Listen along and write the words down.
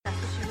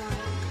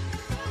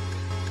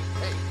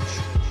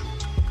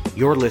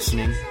You're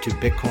listening to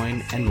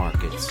Bitcoin and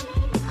Markets.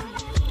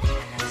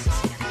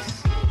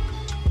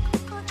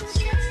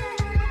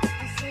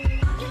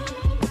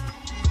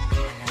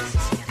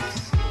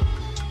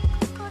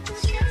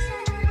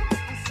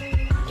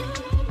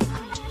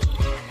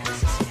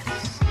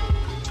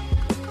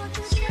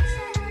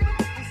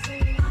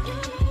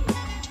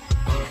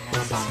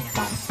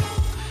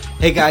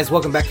 Hey guys,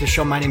 welcome back to the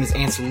show. My name is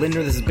Ansel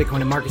Linder. This is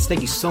Bitcoin and Markets.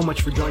 Thank you so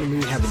much for joining me.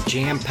 We have a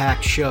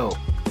jam-packed show.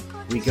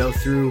 We go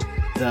through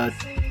the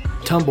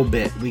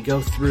TumbleBit. We go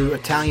through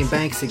Italian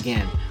banks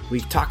again.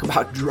 We talk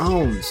about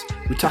drones.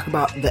 We talk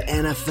about the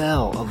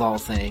NFL, of all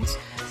things.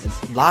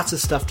 Lots of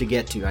stuff to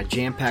get to. I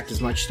jam-packed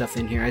as much stuff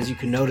in here. As you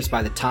can notice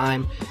by the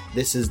time,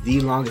 this is the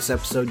longest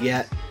episode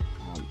yet.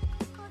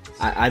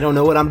 I don't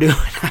know what I'm doing.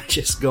 I'm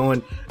just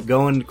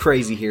going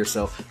crazy here.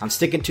 So I'm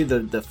sticking to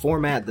the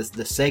format,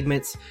 the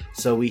segments.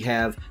 So we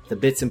have the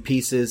bits and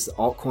pieces,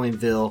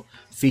 Altcoinville,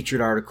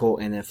 featured article,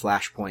 and then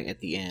Flashpoint at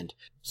the end.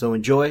 So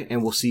enjoy,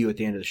 and we'll see you at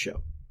the end of the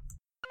show.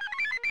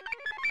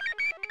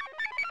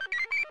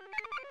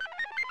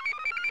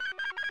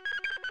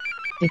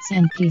 Bits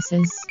and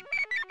pieces.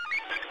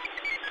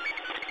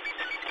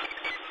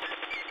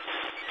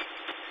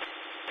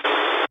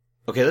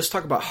 Okay, let's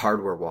talk about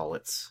hardware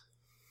wallets.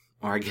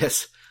 Or I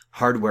guess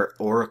hardware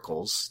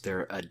oracles.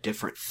 They're a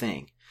different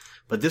thing.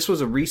 But this was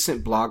a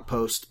recent blog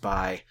post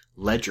by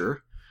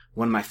Ledger,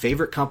 one of my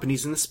favorite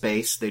companies in the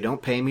space. They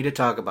don't pay me to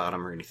talk about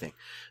them or anything.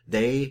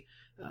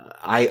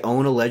 I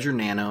own a Ledger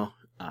Nano.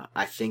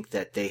 I think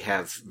that they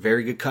have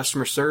very good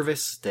customer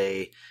service.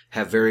 They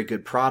have very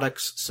good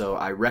products. So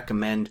I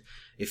recommend,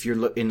 if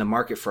you're in the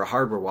market for a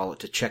hardware wallet,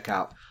 to check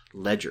out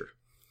Ledger.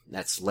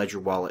 That's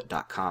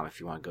ledgerwallet.com if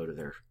you want to go to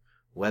their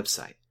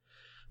website.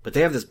 But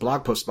they have this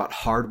blog post about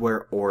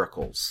hardware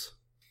oracles.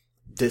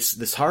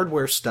 This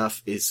hardware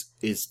stuff is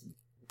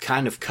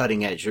kind of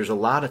cutting edge. There's a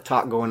lot of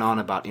talk going on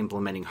about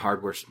implementing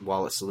hardware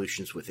wallet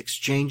solutions with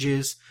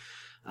exchanges,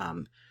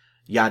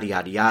 yada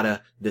yada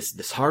yada.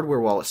 This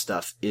hardware wallet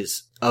stuff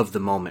is of the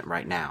moment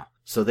right now.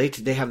 So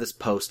they have this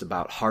post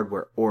about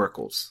hardware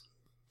oracles.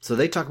 So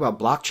they talk about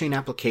blockchain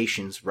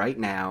applications right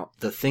now,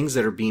 the things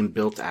that are being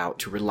built out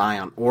to rely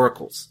on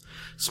oracles.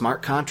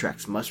 Smart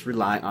contracts must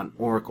rely on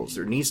oracles.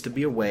 There needs to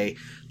be a way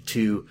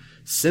to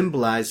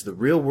symbolize the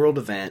real world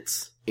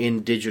events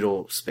in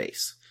digital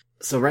space.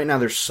 So right now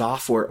there's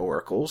software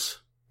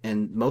oracles,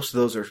 and most of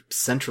those are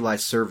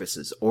centralized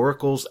services.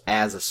 Oracles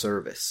as a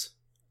service.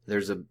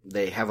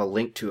 They have a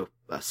link to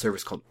a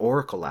service called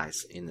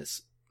Oracleize in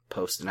this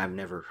post, and I've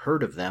never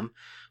heard of them.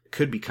 It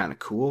could be kind of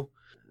cool.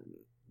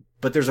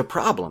 But there's a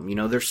problem,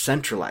 they're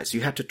centralized.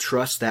 You have to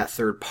trust that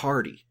third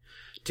party.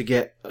 To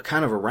get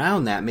kind of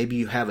around that, maybe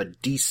you have a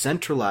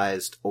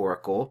decentralized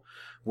oracle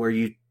where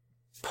you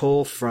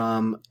pull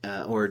from,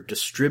 or a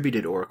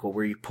distributed oracle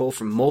where you pull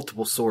from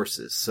multiple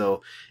sources.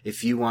 So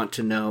if you want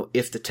to know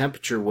if the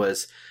temperature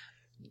was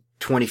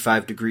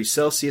 25 degrees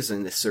Celsius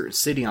in a certain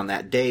city on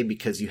that day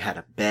because you had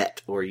a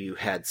bet or you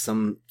had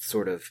some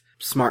sort of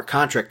smart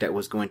contract that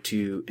was going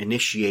to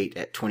initiate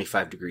at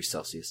 25 degrees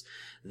Celsius,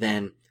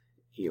 then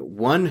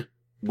one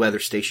weather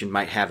station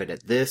might have it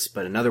at this,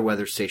 but another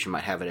weather station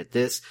might have it at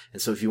this.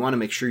 And so if you want to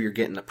make sure you're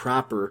getting the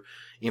proper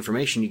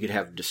information, you could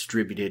have a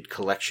distributed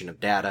collection of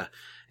data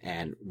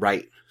and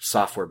write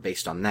software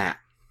based on that.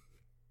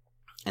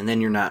 And then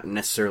you're not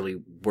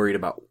necessarily worried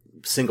about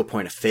single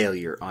point of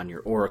failure on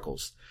your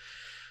oracles.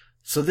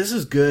 So this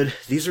is good.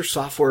 These are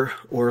software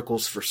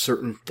oracles for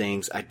certain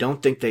things. I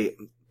don't think they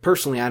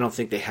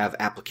have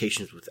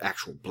applications with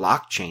actual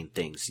blockchain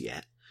things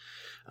yet.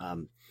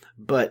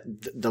 But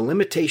the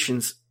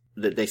limitations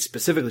that they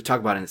specifically talk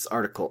about in this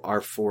article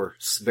are for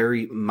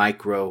very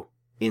micro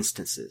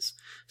instances.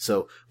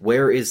 So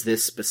where is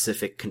this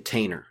specific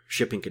container,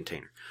 shipping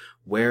container?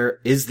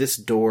 Where is this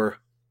door,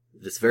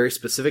 this very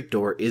specific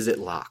door, is it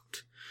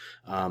locked?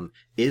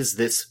 Is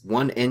this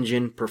one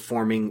engine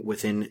performing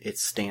within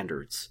its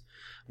standards?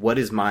 What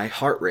is my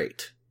heart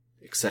rate?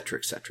 Etc.,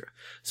 etc.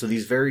 So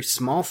these very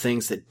small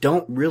things that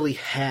don't really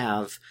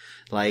have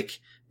like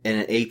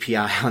an API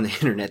on the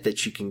internet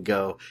that you can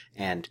go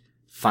and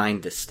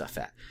find this stuff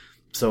at.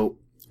 So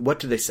what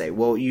do they say?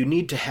 Well, you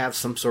need to have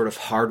some sort of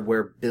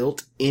hardware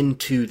built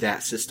into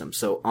that system.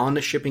 So on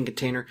the shipping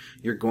container,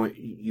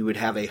 you would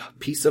have a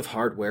piece of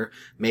hardware,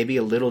 maybe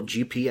a little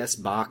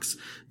GPS box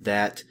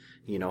that,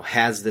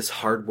 has this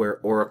hardware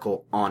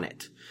oracle on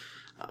it.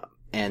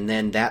 And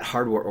then that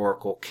hardware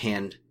oracle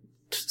can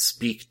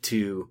speak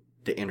to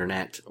the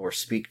internet or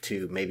speak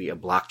to maybe a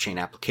blockchain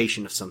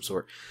application of some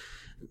sort.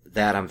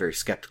 That I'm very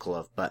skeptical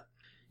of, but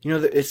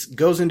it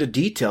goes into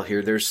detail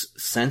here. There's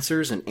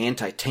sensors and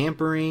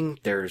anti-tampering.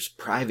 There's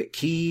private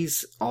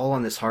keys all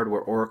on this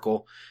hardware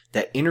oracle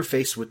that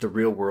interface with the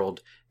real world.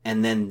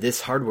 And then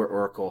this hardware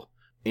oracle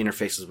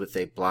interfaces with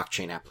a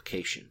blockchain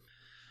application.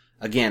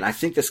 Again, I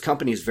think this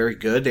company is very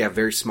good. They have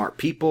very smart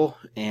people,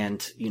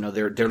 and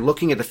they're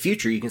looking at the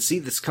future. You can see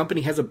this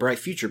company has a bright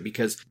future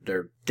because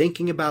they're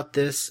thinking about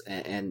this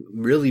and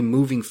really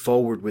moving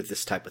forward with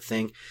this type of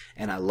thing,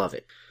 and I love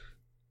it.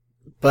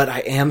 But I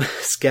am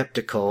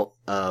skeptical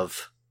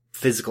of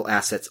physical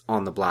assets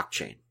on the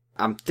blockchain.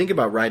 I'm thinking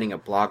about writing a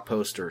blog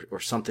post or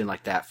something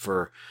like that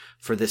for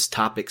this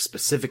topic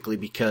specifically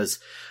because,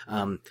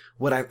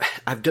 what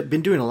I've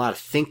been doing a lot of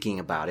thinking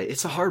about it.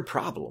 It's a hard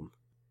problem.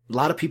 A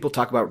lot of people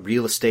talk about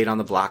real estate on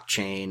the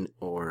blockchain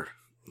or,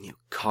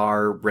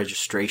 car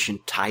registration,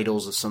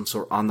 titles of some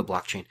sort on the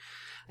blockchain,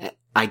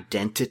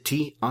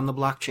 identity on the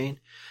blockchain.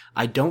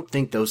 I don't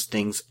think those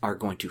things are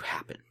going to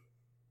happen.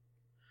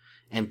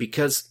 And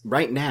because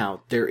right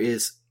now there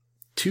is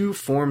two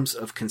forms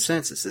of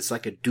consensus. It's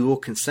like a dual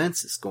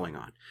consensus going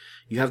on.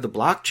 You have the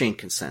blockchain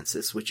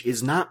consensus, which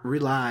does not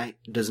rely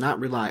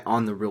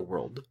on the real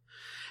world.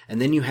 And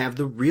then you have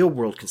the real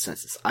world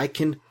consensus. I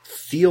can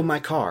feel my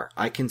car.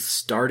 I can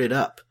start it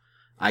up.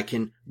 I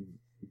can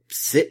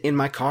sit in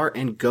my car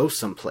and go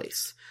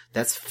someplace.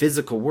 That's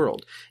physical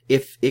world.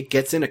 If it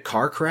gets in a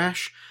car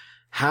crash,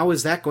 how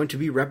is that going to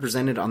be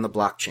represented on the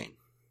blockchain?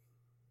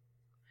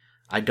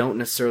 I don't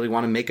necessarily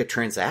want to make a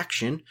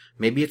transaction.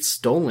 Maybe it's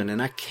stolen and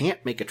I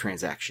can't make a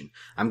transaction.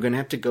 I'm going to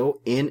have to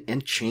go in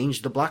and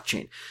change the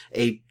blockchain.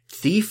 A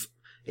thief,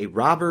 a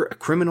robber, a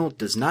criminal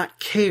does not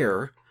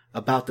care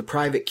about the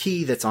private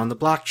key that's on the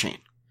blockchain.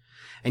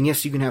 And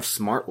yes, you can have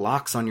smart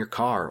locks on your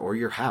car or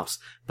your house,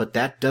 but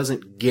that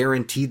doesn't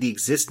guarantee the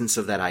existence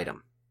of that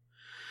item.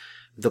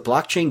 The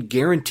blockchain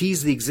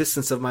guarantees the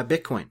existence of my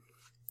Bitcoin.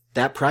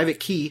 That private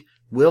key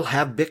will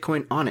have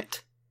Bitcoin on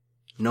it.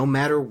 No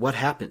matter what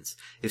happens.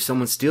 If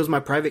someone steals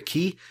my private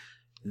key,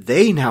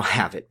 they now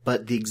have it,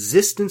 but the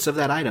existence of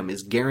that item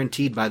is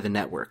guaranteed by the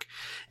network.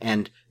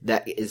 And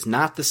that is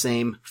not the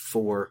same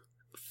for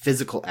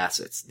physical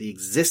assets. The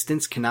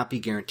existence cannot be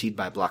guaranteed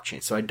by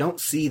blockchain. So I don't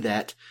see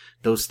that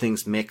those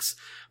things mix,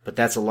 but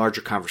that's a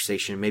larger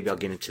conversation. Maybe I'll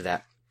get into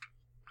that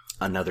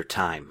another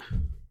time.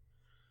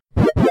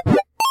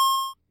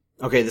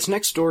 Okay, this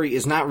next story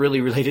is not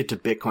really related to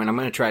Bitcoin. I'm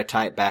going to try to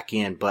tie it back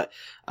in, but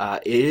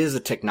it is a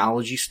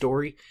technology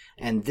story,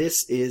 and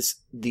this is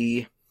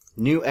the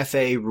new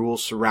FAA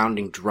rules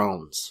surrounding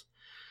drones.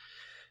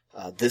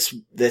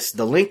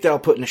 The link that I'll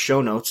put in the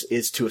show notes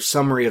is to a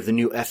summary of the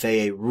new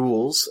FAA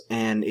rules,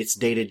 and it's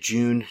dated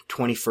June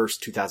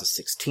 21st,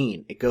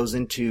 2016. It goes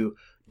into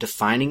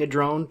defining a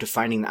drone,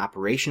 defining the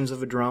operations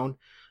of a drone,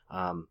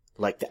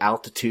 like the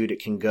altitude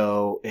it can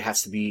go. It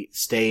has to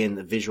stay in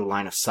the visual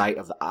line of sight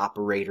of the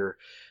operator.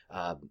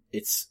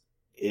 It's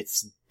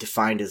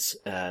defined as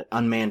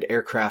unmanned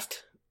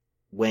aircraft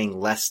weighing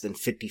less than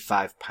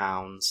 55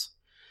 pounds,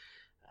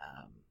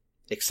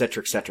 et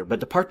cetera, et cetera.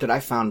 But the part that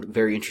I found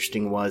very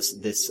interesting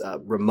was this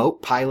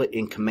remote pilot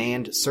in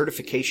command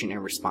certification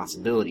and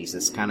responsibilities.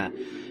 It's kind of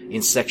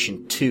in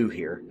section 2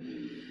 here.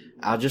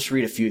 I'll just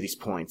read a few of these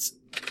points.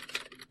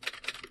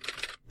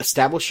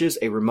 Establishes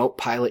a remote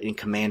pilot in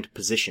command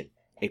position.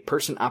 A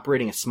person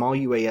operating a small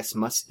UAS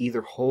must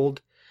either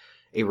hold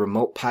a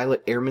remote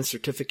pilot airman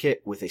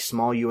certificate with a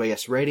small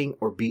UAS rating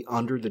or be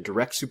under the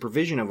direct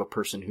supervision of a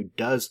person who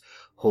does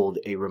hold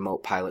a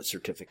remote pilot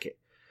certificate.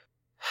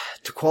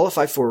 To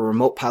qualify for a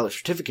remote pilot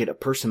certificate, a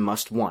person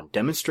must 1.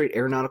 Demonstrate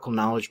aeronautical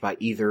knowledge by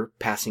either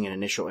passing an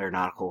initial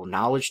aeronautical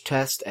knowledge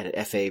test at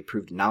an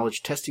FAA-approved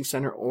knowledge testing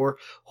center or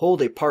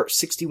hold a Part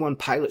 61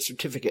 pilot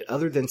certificate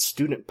other than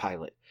student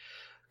pilot.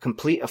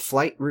 Complete a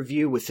flight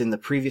review within the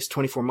previous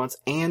 24 months,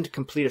 and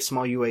complete a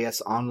small UAS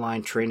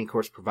online training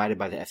course provided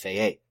by the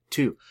FAA.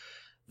 2.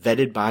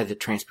 Vetted by the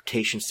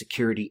Transportation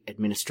Security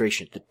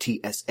Administration, the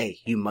TSA.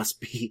 You must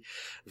be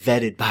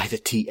vetted by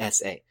the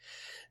TSA.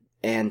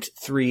 And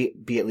 3.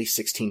 Be at least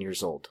 16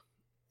 years old.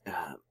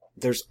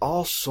 There's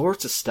all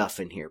sorts of stuff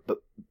in here, but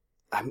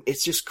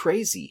it's just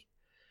crazy.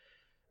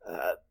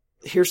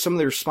 Here's some of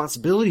the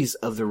responsibilities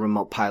of the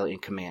remote pilot in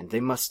command. They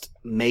must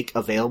make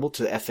available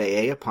to the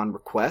FAA upon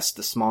request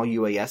the small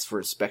UAS for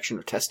inspection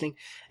or testing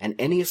and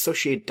any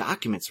associated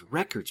documents,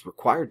 records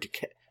required to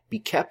be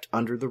kept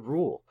under the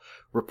rule.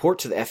 Report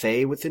to the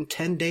FAA within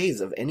 10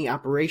 days of any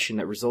operation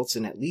that results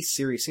in at least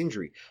serious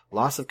injury,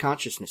 loss of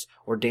consciousness,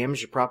 or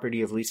damage to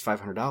property of at least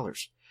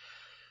 $500.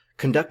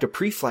 Conduct a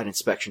pre-flight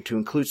inspection to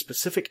include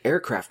specific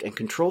aircraft and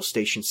control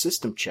station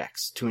system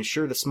checks to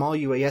ensure the small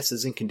UAS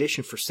is in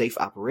condition for safe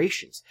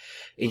operations.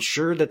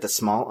 Ensure that the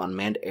small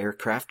unmanned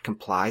aircraft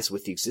complies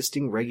with the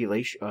existing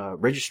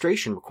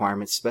registration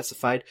requirements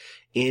specified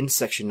in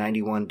Section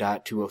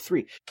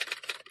 91.203.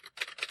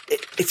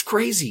 It's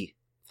crazy.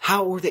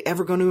 How are they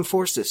ever going to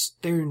enforce this?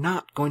 They're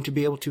not going to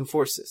be able to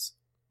enforce this.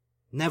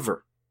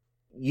 Never.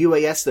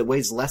 UAS that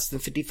weighs less than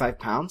 55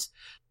 pounds?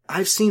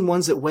 I've seen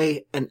ones that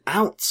weigh an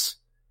ounce.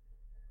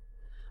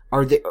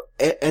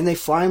 And they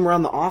fly them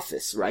around the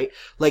office, right?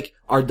 Like,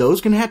 are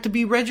those going to have to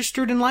be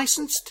registered and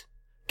licensed?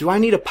 Do I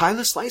need a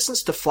pilot's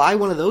license to fly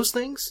one of those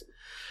things?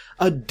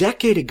 A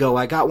decade ago,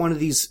 I got one of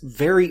these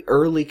very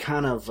early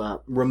kind of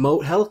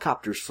remote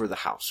helicopters for the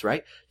house,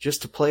 right?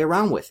 Just to play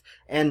around with.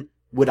 And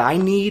would I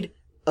need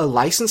a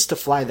license to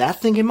fly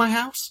that thing in my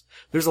house?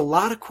 There's a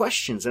lot of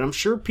questions, and I'm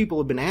sure people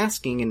have been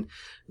asking, and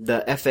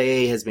the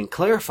FAA has been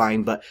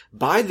clarifying, but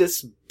by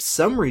this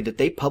summary that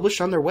they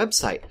publish on their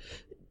website,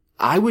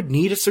 I would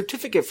need a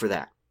certificate for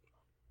that.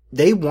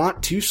 They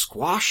want to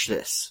squash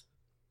this.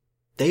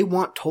 They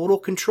want total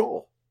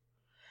control.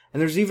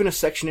 And there's even a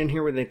section in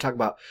here where they talk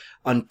about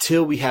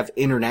until we have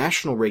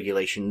international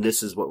regulation,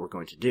 this is what we're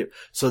going to do.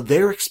 So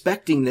they're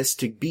expecting this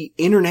to be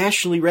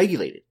internationally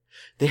regulated.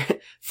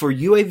 For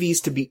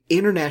UAVs to be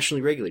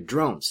internationally regulated,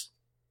 drones.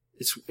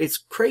 It's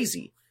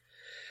crazy.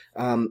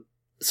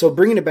 So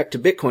bringing it back to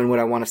Bitcoin, what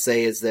I want to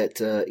say is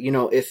that,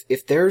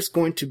 if there's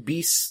going to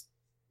be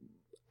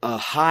a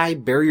high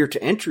barrier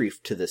to entry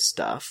to this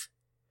stuff,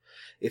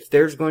 if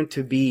there's going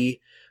to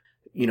be,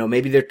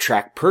 maybe they're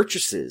track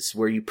purchases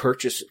where you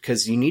purchase,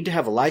 because you need to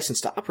have a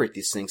license to operate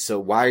these things. So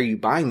why are you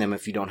buying them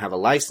if you don't have a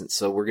license?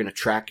 So we're going to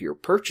track your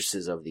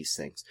purchases of these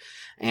things.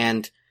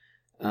 And,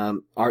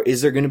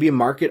 is there going to be a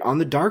market on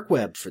the dark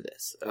web for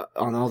this,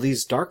 on all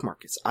these dark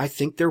markets? I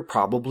think there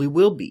probably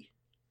will be.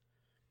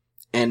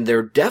 And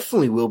there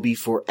definitely will be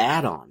for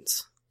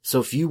add-ons. So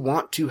if you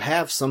want to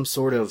have some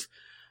sort of,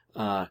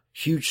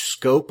 huge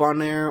scope on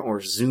there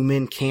or zoom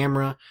in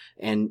camera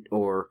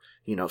or,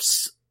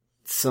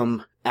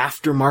 some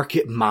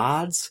aftermarket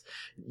mods,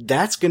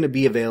 that's going to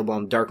be available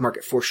on the dark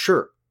market for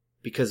sure,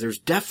 because there's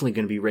definitely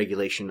going to be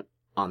regulation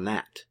on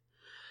that.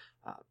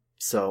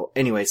 So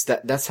anyways,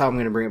 that's how I'm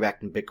going to bring it back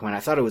to Bitcoin. I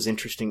thought it was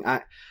interesting.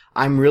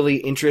 I'm really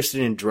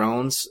interested in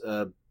drones,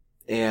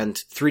 and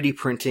 3D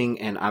printing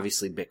and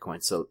obviously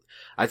Bitcoin. So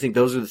I think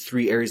those are the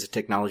three areas of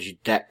technology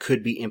that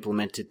could be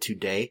implemented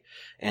today,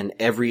 and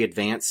every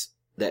advance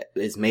that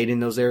is made in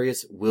those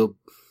areas will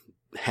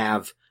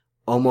have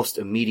almost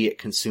immediate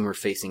consumer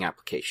facing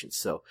applications.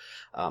 So,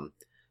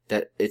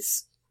 that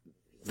it's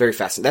very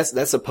fascinating.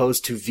 That's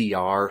opposed to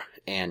VR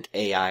and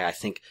AI. I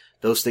think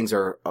those things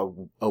are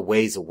a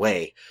ways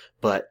away,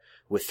 but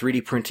with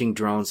 3D printing,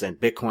 drones, and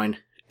Bitcoin,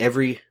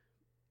 every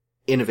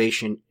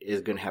innovation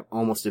is going to have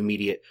almost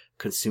immediate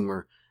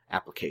consumer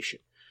application.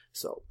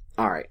 So,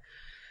 alright.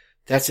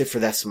 That's it for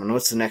this one.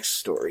 What's the next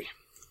story?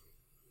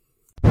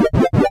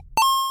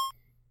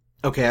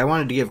 Okay, I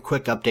wanted to give a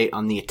quick update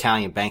on the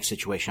Italian bank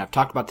situation. I've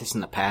talked about this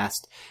in the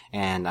past,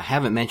 and I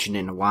haven't mentioned it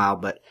in a while,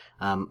 but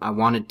I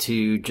wanted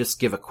to just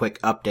give a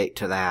quick update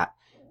to that,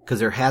 because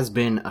there has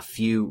been a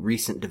few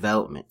recent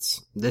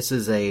developments. This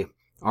is a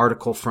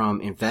article from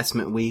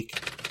Investment Week.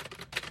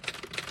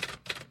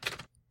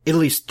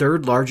 Italy's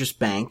third largest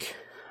bank,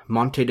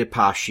 Monte dei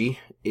Paschi,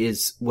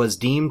 was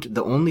deemed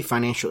the only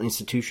financial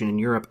institution in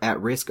Europe at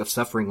risk of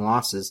suffering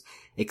losses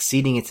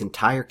exceeding its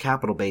entire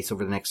capital base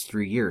over the next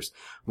 3 years,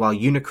 while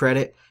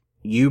Unicredit,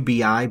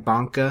 UBI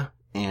Banca,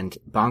 and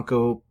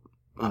Banco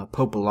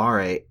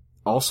Popolare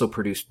also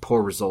produced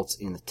poor results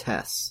in the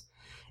tests.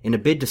 In a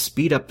bid to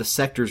speed up the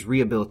sector's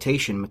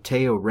rehabilitation,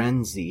 Matteo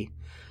Renzi,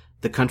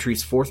 the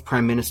country's fourth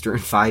prime minister in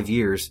 5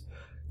 years,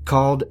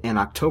 called an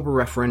October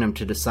referendum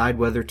to decide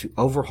whether to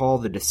overhaul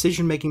the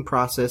decision-making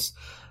process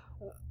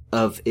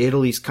of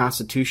Italy's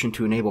constitution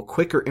to enable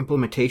quicker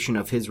implementation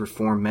of his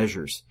reform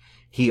measures.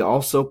 He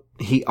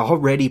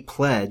already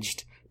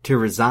pledged to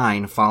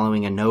resign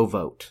following a no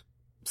vote.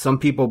 Some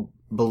people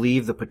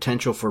believe the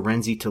potential for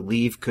Renzi to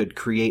leave could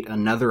create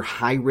another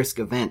high-risk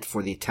event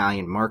for the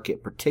Italian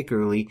market,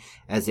 particularly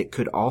as it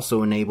could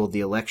also enable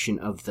the election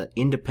of the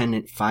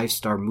independent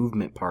Five-Star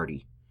Movement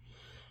Party,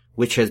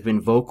 which has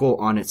been vocal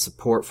on its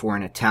support for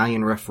an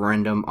Italian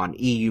referendum on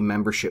EU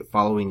membership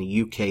following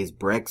the UK's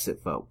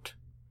Brexit vote.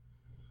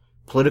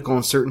 Political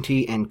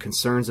uncertainty and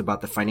concerns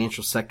about the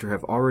financial sector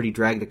have already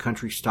dragged the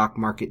country's stock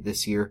market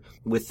this year,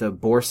 with the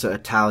Borsa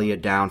Italia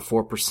down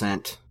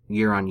 4%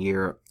 year on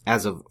year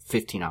as of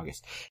 15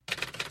 August.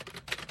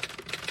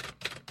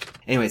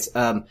 Anyways,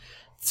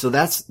 so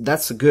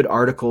that's a good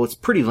article. It's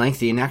pretty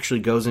lengthy and actually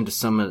goes into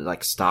some of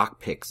like stock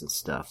picks and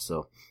stuff.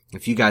 So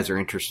if you guys are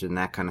interested in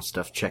that kind of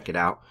stuff, check it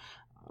out.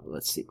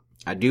 Let's see.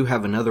 I do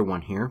have another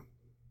one here.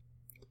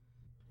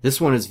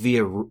 This one is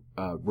via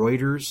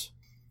Reuters.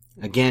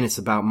 Again, it's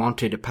about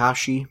Monte dei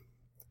Paschi.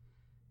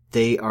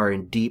 They are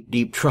in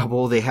deep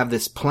trouble. They have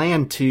this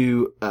plan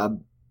to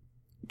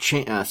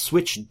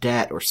switch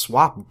debt or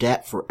swap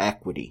debt for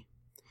equity,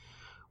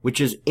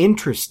 which is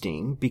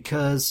interesting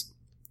because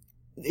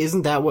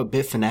isn't that what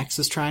Bitfinex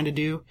is trying to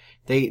do?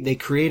 They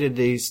created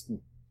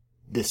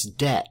this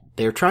debt.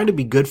 They're trying to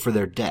be good for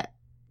their debt.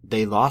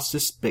 They lost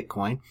this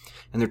Bitcoin,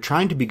 and they're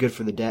trying to be good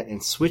for the debt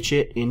and switch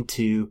it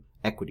into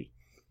equity.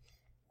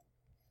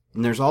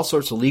 And there's all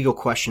sorts of legal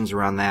questions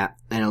around that,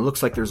 and it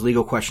looks like there's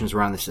legal questions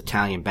around this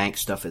Italian bank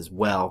stuff as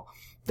well.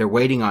 They're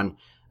waiting on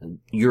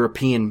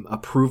European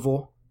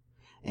approval,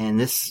 and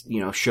this,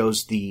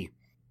 shows the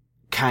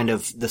kind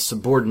of the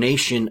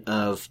subordination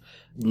of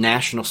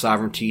national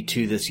sovereignty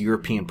to this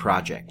European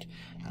project.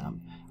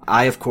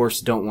 I, of course,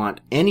 don't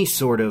want any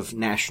sort of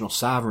national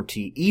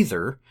sovereignty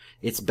either.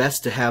 It's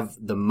best to have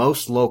the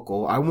most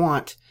local. I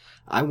want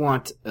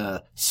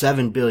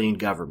 7 billion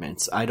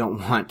governments. I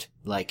don't want,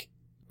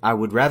 I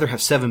would rather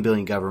have 7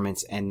 billion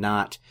governments and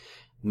not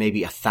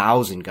maybe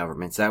 1,000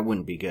 governments. That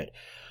wouldn't be good.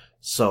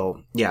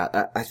 So,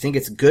 yeah, I think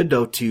it's good,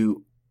 though,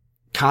 to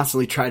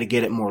constantly try to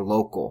get it more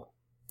local.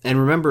 And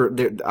remember,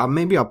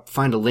 maybe I'll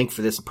find a link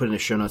for this and put it in the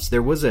show notes.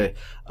 There was a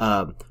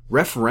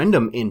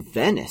referendum in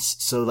Venice.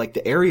 So,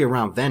 the area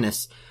around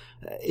Venice,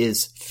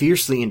 is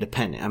fiercely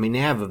independent. I mean, they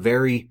have a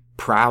very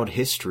proud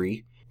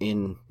history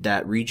in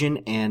that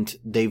region, and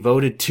they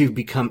voted to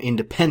become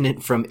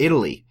independent from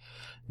Italy.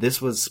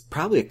 This was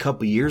probably a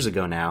couple years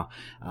ago now.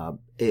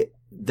 It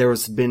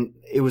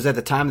was at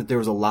the time that there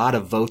was a lot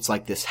of votes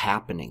like this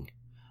happening.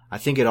 I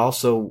think it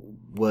also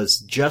was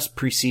just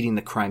preceding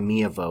the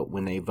Crimea vote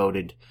when they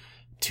voted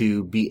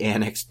to be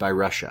annexed by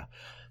Russia.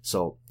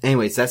 So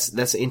anyways, that's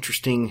an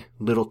interesting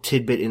little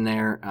tidbit in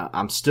there.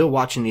 I'm still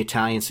watching the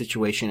Italian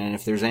situation, and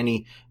if there's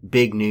any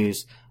big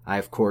news,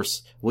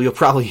 you'll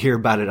probably hear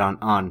about it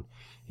on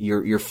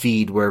your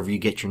feed wherever you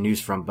get your news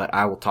from, but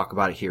I will talk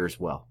about it here as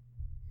well.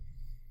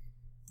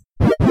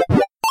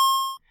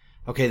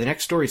 Okay, the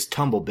next story is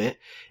TumbleBit.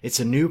 It's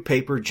a new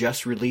paper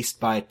just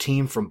released by a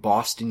team from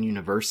Boston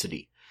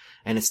University,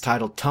 and it's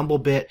titled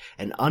TumbleBit,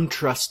 an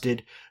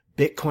untrusted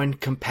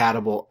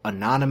Bitcoin-compatible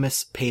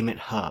anonymous payment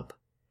hub.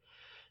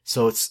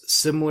 So it's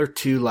similar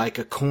to like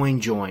a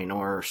CoinJoin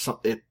or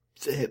something.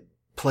 It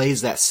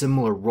plays that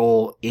similar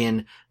role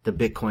in the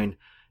Bitcoin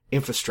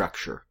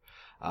infrastructure.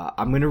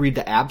 I'm going to read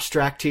the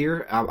abstract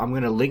here. I'm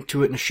going to link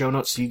to it in the show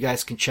notes so you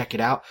guys can check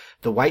it out.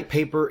 The white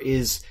paper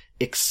is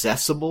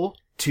accessible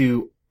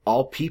to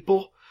all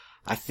people.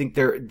 I think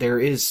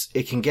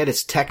it can get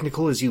as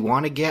technical as you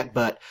want to get,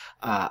 but,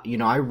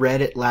 I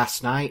read it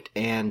last night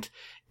and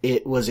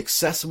it was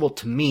accessible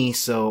to me.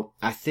 So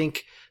I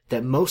think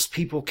that most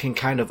people can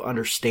kind of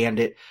understand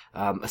it,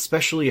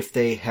 especially if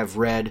they have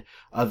read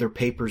other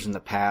papers in the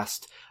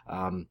past.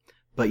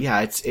 But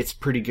yeah, it's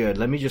pretty good.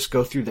 Let me just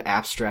go through the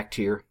abstract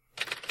here.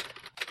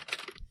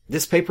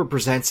 This paper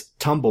presents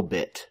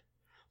TumbleBit,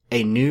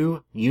 a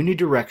new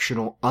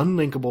unidirectional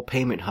unlinkable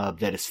payment hub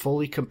that is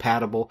fully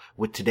compatible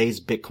with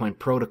today's Bitcoin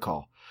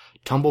protocol.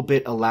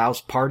 TumbleBit allows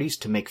parties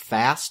to make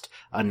fast,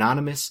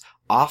 anonymous,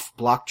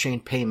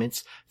 off-blockchain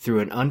payments through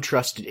an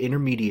untrusted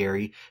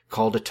intermediary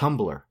called a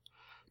tumbler.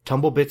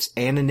 TumbleBit's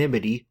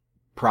anonymity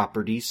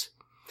properties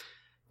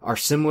are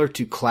similar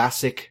to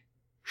classic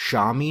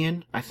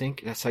Shamian, I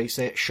think that's how you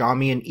say it,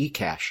 Shamian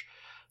eCash.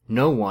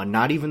 No one,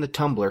 not even the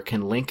tumbler,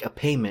 can link a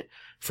payment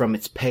from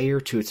its payer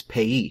to its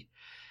payee.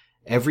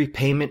 Every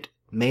payment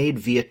made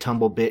via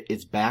TumbleBit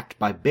is backed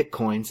by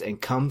Bitcoins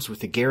and comes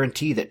with a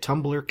guarantee that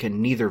Tumbler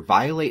can neither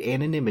violate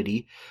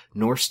anonymity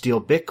nor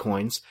steal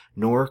Bitcoins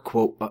nor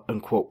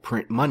quote-unquote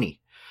print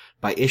money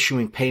by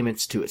issuing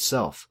payments to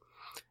itself.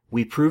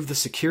 We prove the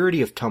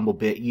security of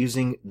TumbleBit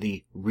using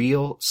the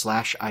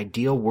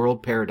real/ideal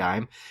world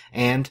paradigm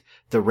and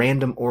the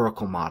random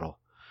oracle model.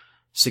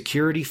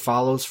 Security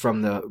follows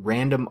from the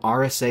random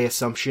RSA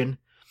assumption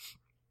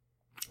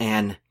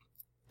and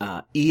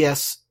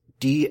ESDSA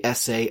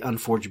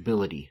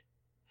unforgeability.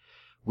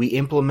 We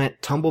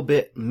implement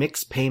TumbleBit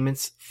mixed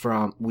payments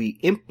from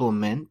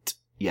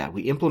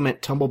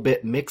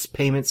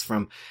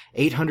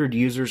 800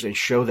 users and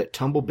show that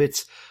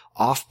TumbleBit's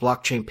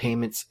off-blockchain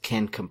payments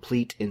can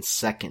complete in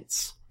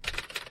seconds.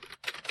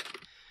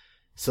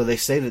 So they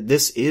say that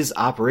this is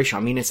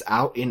operational. I mean, it's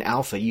out in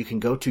alpha. You can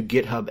go to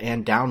GitHub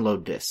and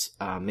download this.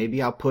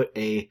 Maybe I'll put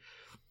a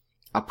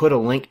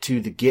link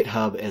to the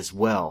GitHub as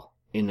well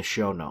in the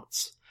show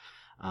notes.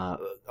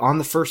 On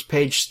the first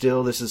page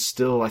this is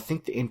still, I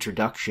think, the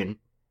introduction,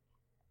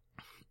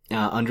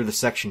 under the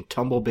section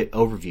TumbleBit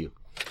Overview.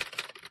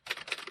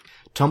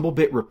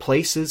 TumbleBit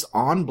replaces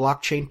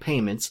on-blockchain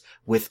payments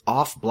with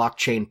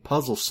off-blockchain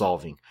puzzle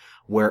solving,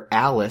 where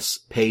Alice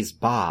pays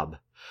Bob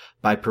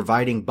by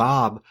providing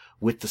Bob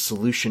with the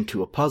solution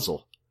to a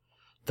puzzle.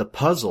 The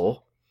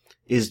puzzle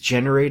is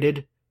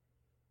generated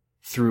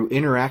through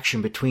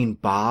interaction between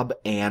Bob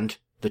and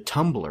the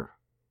tumbler,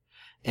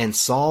 and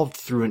solved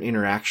through an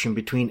interaction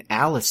between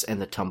Alice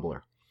and the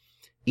tumbler.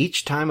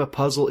 Each time a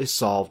puzzle is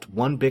solved,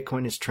 1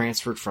 Bitcoin is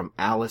transferred from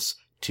Alice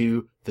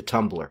to the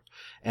tumbler,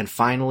 and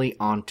finally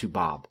on to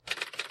Bob.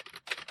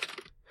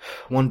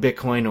 1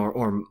 Bitcoin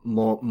or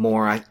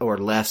more or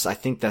less, I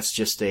think that's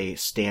just a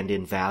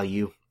stand-in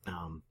value.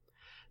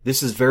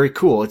 This is very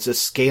cool. It's a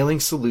scaling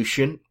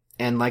solution,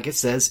 and like it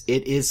says,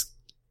 it is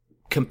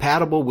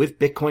compatible with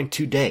Bitcoin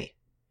today.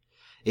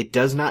 It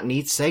does not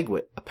need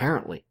SegWit,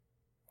 apparently.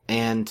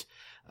 And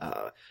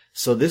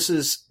so this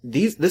is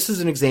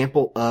an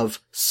example of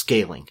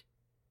scaling,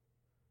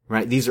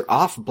 right? These are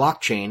off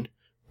blockchain,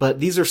 but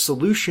these are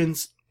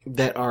solutions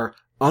that are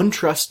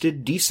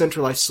untrusted,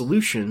 decentralized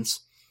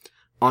solutions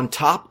on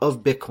top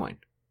of Bitcoin.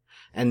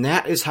 And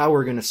that is how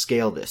we're going to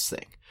scale this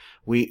thing.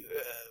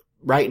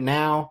 Right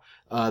now,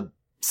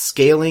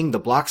 scaling the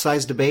block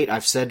size debate,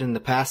 I've said in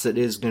the past that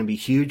it is going to be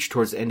huge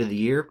towards the end of the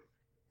year.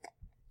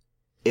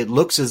 It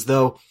looks as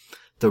though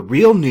the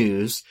real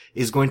news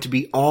is going to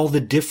be all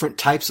the different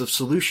types of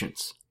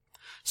solutions.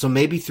 So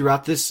maybe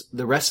throughout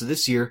the rest of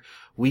this year,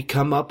 we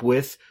come up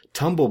with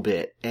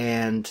TumbleBit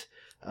and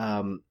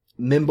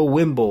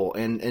Mimblewimble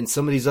and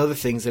some of these other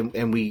things,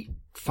 and we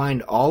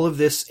find all of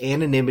this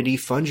anonymity,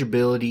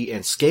 fungibility,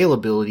 and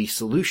scalability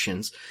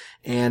solutions,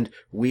 and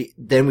we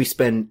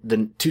spend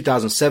the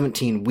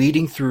 2017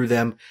 weeding through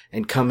them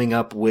and coming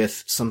up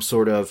with some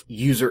sort of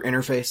user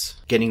interface,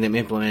 getting them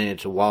implemented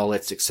into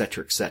wallets,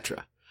 etc.,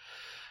 etc.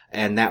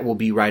 And that will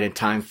be right in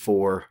time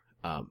for,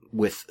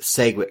 with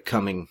SegWit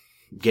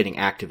getting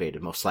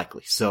activated most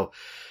likely. So,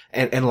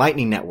 and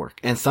Lightning Network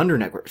and Thunder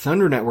Network.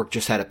 Thunder Network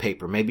just had a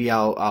paper. Maybe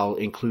I'll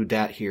include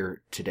that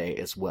here today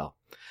as well.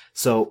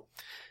 So,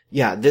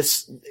 yeah,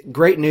 this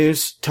great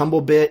news.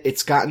 TumbleBit,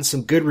 it's gotten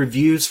some good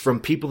reviews from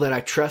people that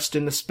I trust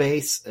in the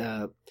space.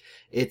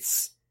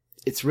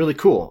 It's really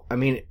cool. I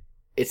mean,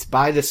 it's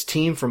by this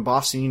team from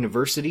Boston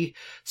University.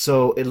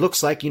 So it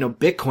looks like,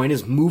 Bitcoin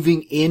is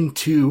moving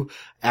into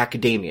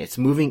academia. It's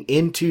moving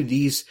into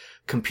these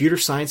computer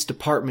science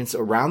departments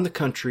around the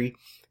country.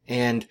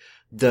 And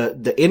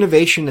the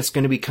innovation that's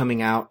going to be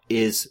coming out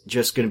is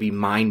just going to be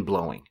mind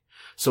blowing.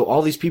 So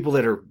all these people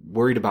that are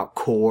worried about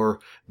core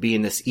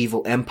being this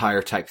evil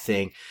empire type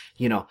thing,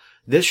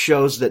 this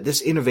shows that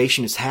this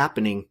innovation is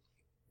happening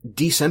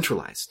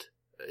decentralized.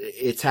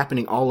 It's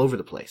happening all over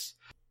the place.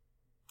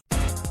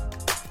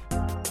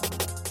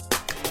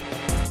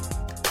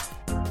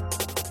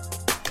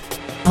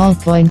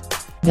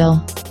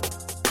 Altcoinville.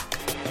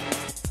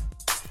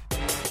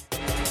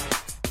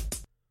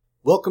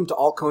 Welcome to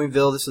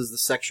Altcoinville. This is the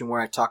section where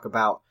I talk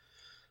about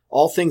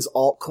all things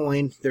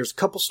altcoin. There's a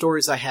couple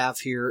stories I have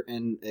here,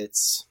 and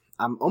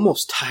I'm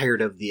almost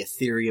tired of the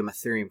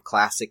Ethereum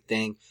Classic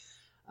thing.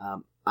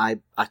 I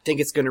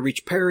think it's going to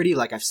reach parity,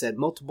 like I've said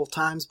multiple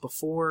times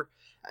before,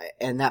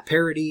 and that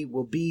parity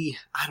will be,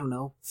 I don't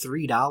know,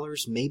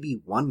 $3,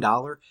 maybe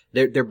 $1.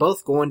 They're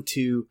both going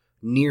to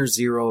near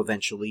zero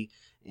eventually,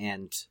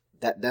 and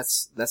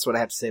that's what I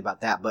have to say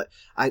about that. But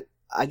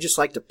I just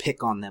like to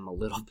pick on them a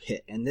little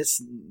bit. And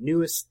this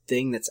newest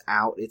thing that's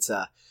out,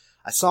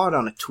 I saw it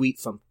on a tweet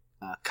from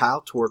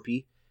Kyle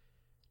Torpy.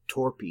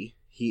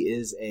 He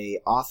is a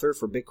author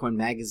for Bitcoin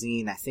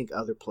Magazine, I think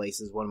other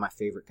places, one of my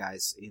favorite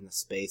guys in the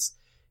space.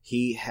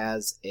 He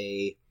has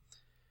a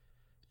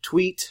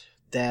tweet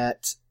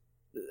that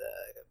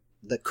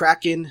the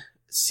Kraken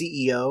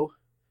CEO,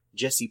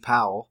 Jesse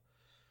Powell,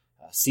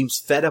 seems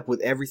fed up with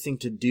everything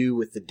to do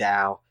with the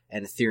DAO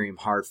and Ethereum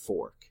hard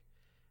fork.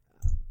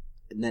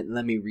 And then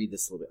let me read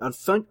this a little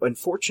bit.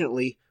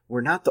 Unfortunately, we're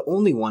not the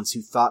only ones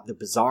who thought the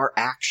bizarre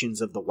actions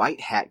of the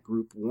White Hat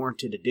Group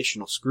warranted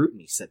additional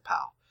scrutiny, said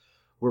Powell.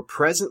 We're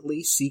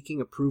presently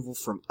seeking approval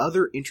from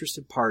other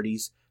interested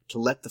parties to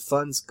let the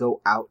funds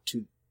go out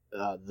to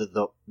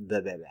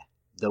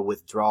the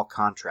withdrawal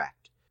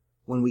contract.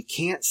 When we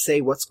can't say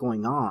what's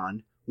going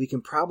on, we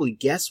can probably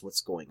guess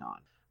what's going on.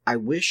 I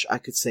wish I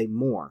could say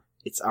more.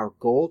 It's our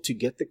goal to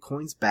get the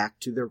coins back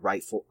to their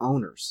rightful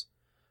owners.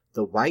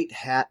 The White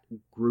Hat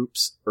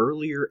Group's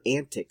earlier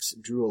antics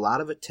drew a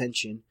lot of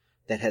attention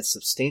that has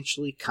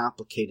substantially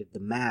complicated the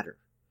matter.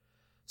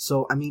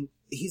 So, I mean,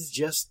 he's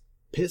just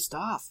pissed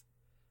off.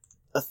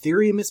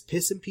 Ethereum is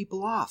pissing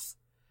people off.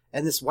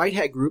 And this White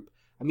Hat Group,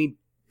 I mean,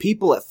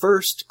 people at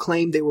first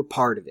claimed they were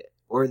part of it,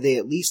 or they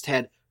at least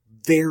had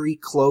very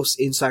close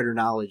insider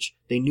knowledge.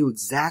 They knew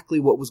exactly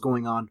what was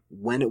going on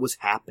when it was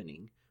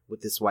happening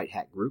with this White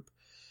Hat Group.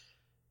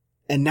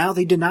 And now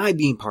they deny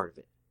being part of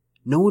it.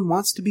 No one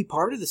wants to be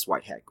part of this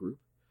White Hat Group.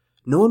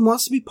 No one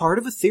wants to be part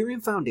of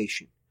Ethereum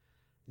Foundation.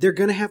 They're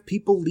going to have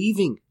people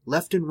leaving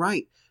left and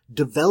right.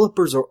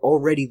 Developers are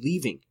already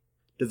leaving.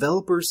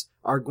 Developers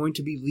are going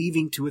to be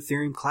leaving to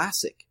Ethereum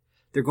Classic.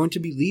 They're going to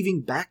be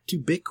leaving back to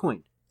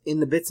Bitcoin. In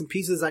the bits and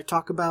pieces I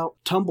talk about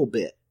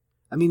TumbleBit.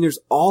 I mean, there's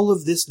all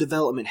of this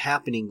development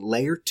happening,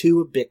 layer 2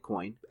 of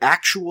Bitcoin.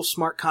 Actual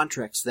smart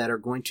contracts that are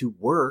going to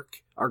work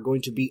are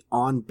going to be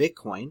on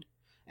Bitcoin.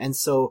 And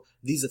so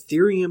these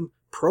Ethereum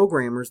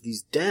programmers,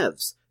 these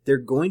devs, they're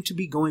going to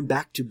be going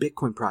back to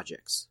Bitcoin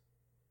projects.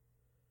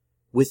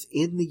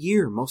 Within the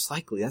year, most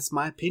likely. That's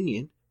my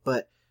opinion.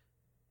 But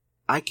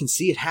I can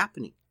see it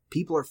happening.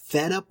 People are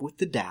fed up with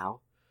the DAO.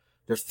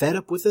 They're fed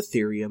up with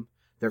Ethereum.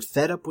 They're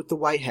fed up with the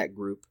White Hat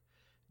Group.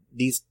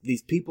 These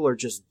people are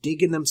just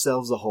digging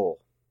themselves a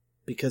hole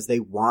because they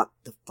want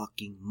the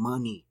fucking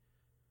money.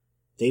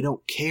 They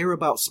don't care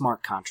about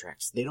smart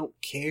contracts. They don't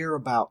care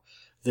about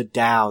the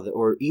DAO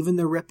or even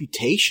their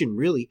reputation,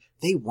 really.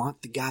 They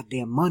want the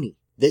goddamn money.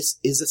 This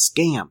is a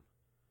scam.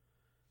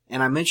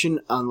 And I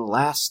mentioned on the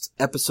last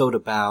episode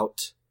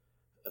about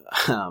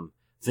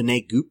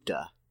Vinay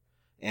Gupta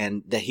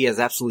and that he has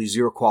absolutely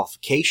zero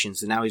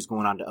qualifications and now he's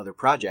going on to other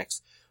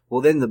projects.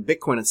 Well, then the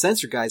Bitcoin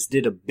Uncensored guys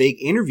did a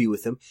big interview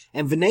with him,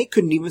 and Vinay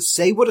couldn't even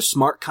say what a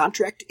smart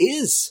contract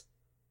is.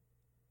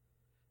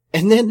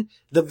 And then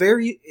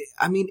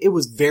it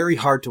was very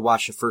hard to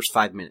watch the first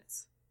 5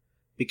 minutes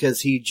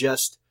because he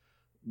just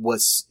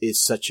is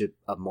such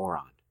a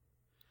moron.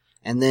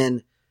 And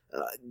then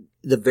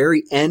the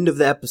very end of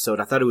the episode,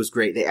 I thought it was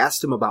great. They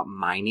asked him about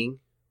mining.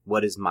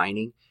 What is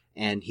mining?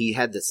 And he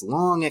had this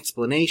long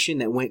explanation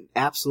that went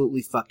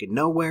absolutely fucking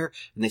nowhere.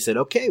 And they said,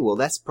 okay, well,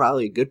 that's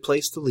probably a good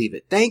place to leave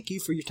it. Thank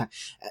you for your time.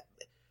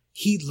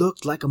 He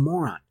looked like a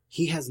moron.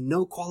 He has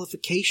no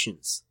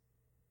qualifications.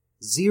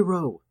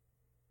 Zero.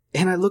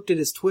 And I looked at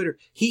his Twitter.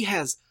 He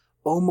has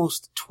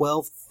almost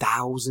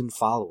 12,000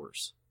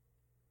 followers.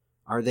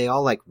 Are they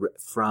all like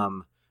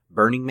from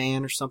Burning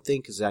Man or something?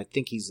 Because I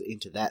think he's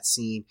into that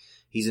scene.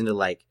 He's into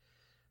like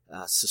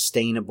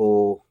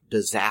sustainable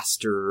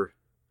disaster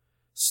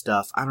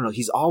stuff. I don't know.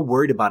 He's all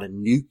worried about a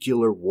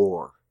nuclear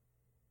war.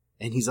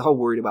 And he's all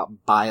worried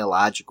about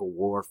biological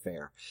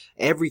warfare.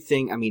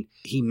 Everything, I mean,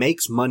 he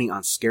makes money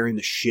on scaring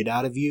the shit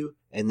out of you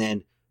and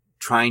then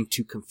trying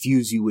to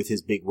confuse you with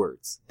his big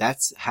words.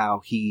 That's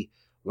how he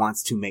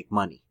wants to make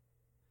money.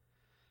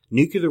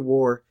 Nuclear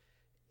war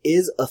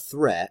is a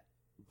threat,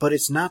 but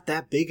it's not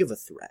that big of a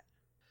threat.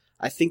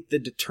 I think the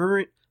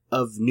deterrent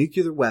of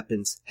nuclear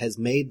weapons has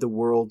made the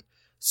world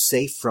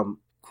safe from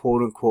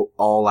quote-unquote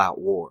all-out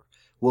war.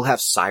 We'll have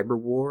cyber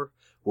war.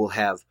 We'll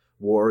have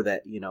war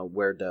that,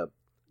 where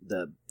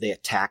they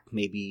attack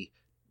maybe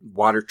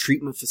water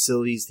treatment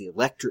facilities, the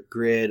electric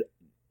grid,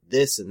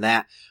 this and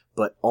that.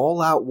 But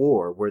all-out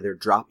war where they're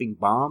dropping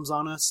bombs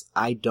on us,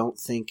 I don't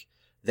think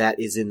that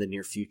is in the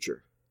near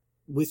future.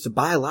 With the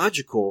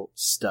biological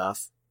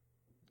stuff,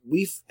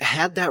 we've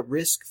had that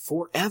risk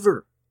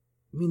forever.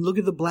 I mean, look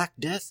at the Black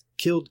Death.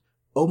 Killed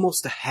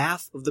almost a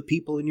half of the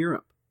people in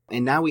Europe.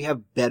 And now we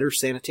have better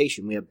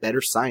sanitation. We have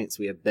better science.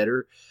 We have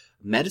better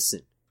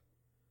medicine.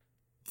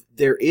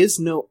 There is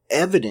no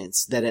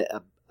evidence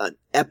that an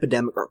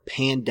epidemic or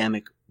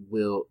pandemic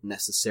will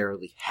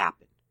necessarily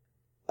happen.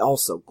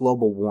 Also,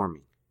 global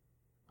warming.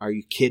 Are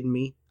you kidding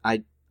me?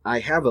 I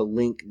have a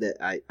link that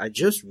I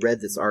just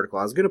read this article.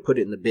 I was going to put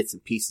it in the bits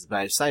and pieces, but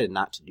I decided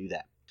not to do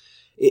that.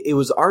 It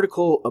was an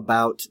article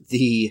about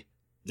the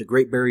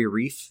Great Barrier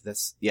Reef.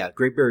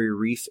 Great Barrier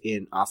Reef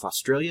off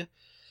Australia.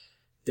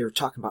 They were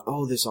talking about,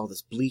 there's all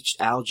this bleached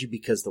algae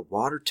because the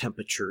water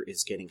temperature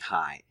is getting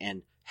high.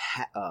 And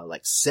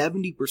like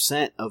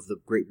 70% of the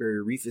Great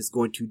Barrier Reef is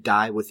going to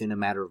die within a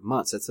matter of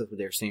months. That's what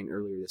they were saying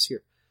earlier this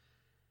year.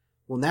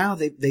 Well, now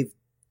they've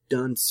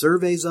done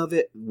surveys of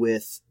it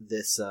with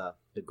this,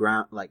 the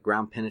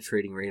ground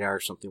penetrating radar or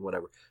something,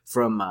 whatever,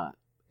 from,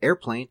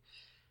 airplane.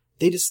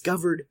 They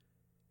discovered,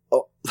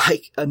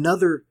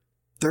 another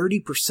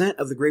 30%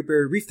 of the Great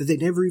Barrier Reef that they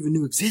never even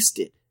knew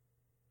existed.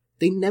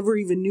 They never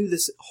even knew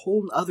this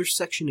whole other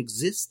section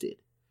existed.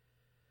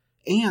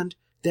 And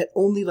that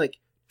only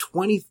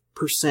 20%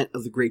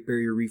 of the Great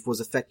Barrier Reef was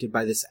affected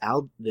by this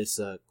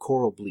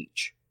coral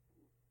bleach.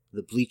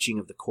 The bleaching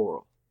of the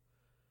coral.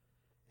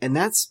 And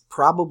that's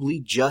probably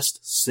just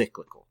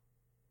cyclical.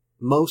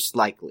 Most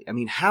likely. I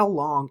mean, how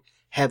long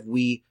have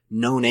we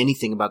known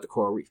anything about the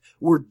coral reef?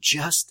 We're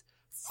just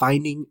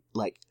finding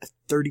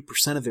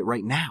 30% of it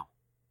right now.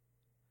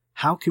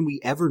 How can we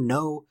ever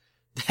know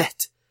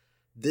that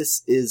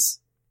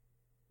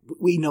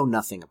we know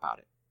nothing about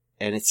it.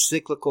 And it's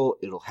cyclical.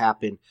 It'll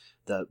happen.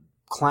 The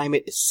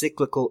climate is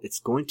cyclical. It's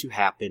going to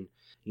happen.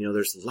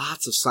 There's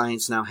lots of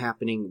science now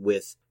happening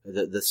with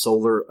the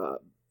solar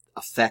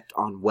effect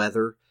on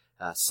weather,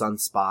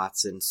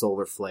 sunspots and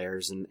solar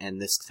flares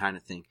and this kind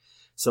of thing.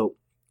 So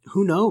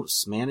who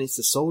knows, man? It's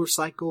the solar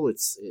cycle.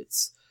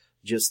 It's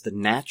just the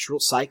natural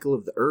cycle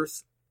of the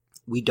earth.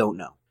 We don't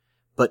know.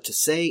 But to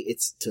say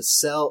it's to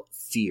sell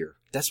fear,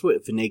 that's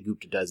what Vinay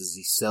Gupta does, is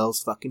he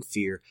sells fucking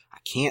fear. I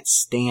can't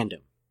stand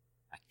him.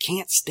 I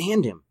can't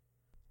stand him.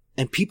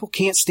 And people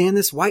can't stand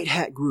this white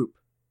hat group.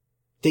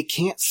 They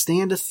can't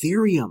stand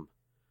Ethereum.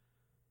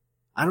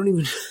 I don't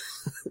even,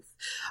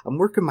 I'm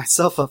working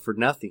myself up for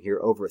nothing here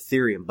over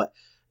Ethereum, but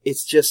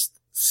it's just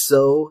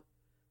so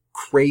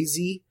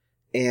crazy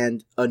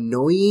and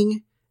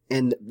annoying,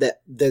 and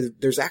that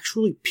there's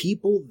actually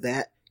people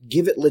that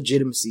give it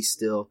legitimacy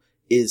still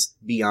is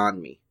beyond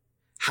me.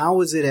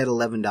 How is it at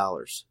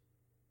 $11?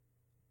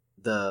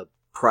 The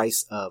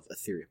price of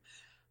Ethereum,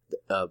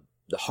 the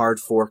hard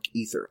fork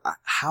Ether.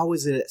 How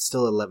is it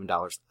still at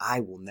 $11? I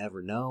will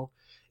never know.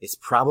 It's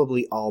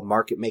probably all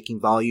market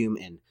making volume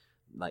and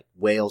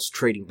whales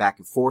trading back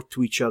and forth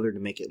to each other to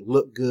make it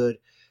look good.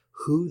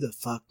 Who the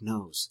fuck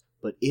knows?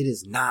 But it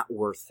is not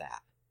worth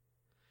that.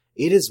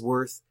 It is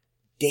worth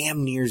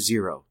damn near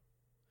zero.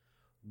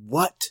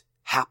 What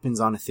happens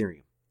on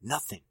Ethereum?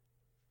 Nothing.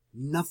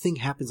 Nothing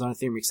happens on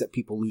Ethereum except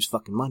people lose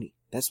fucking money.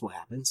 That's what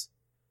happens.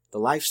 The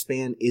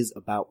lifespan is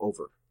about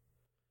over.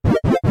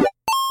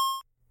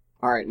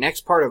 Alright,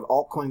 next part of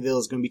Altcoinville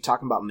is going to be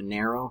talking about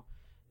Monero.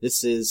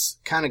 This is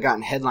kind of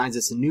gotten headlines.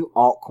 It's a new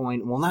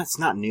altcoin. Well, it's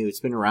not new.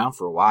 It's been around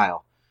for a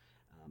while.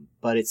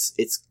 But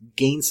it's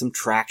gained some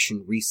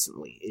traction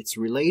recently. It's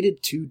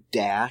related to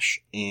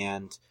Dash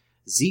and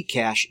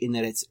Zcash in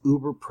that it's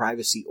uber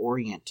privacy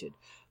oriented.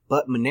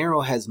 But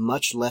Monero has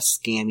much less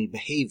scammy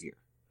behavior.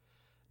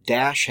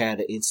 Dash had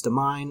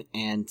Instamine,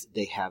 and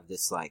they have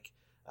this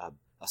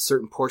a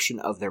certain portion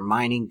of their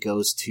mining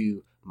goes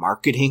to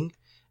marketing.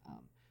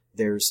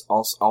 There's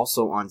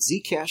also on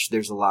Zcash,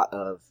 there's a lot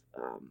of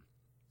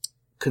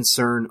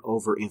concern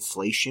over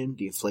inflation,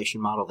 the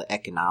inflation model, the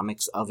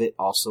economics of it.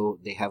 Also,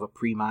 they have a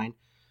pre-mine.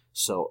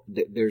 So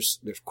there's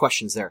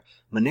questions there.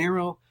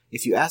 Monero,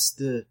 if you ask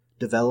the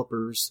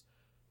developers,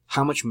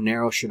 how much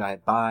Monero should I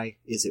buy?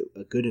 Is it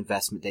a good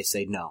investment? They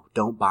say, no,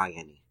 don't buy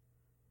any.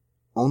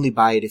 Only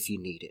buy it if you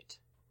need it.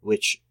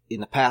 Which, in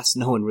the past,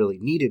 no one really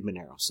needed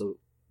Monero, so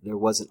there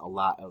wasn't a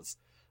lot of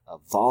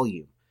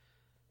volume.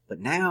 But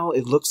now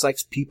it looks like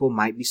people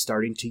might be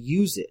starting to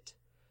use it.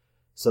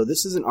 So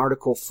this is an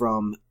article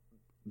from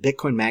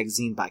Bitcoin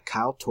Magazine by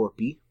Kyle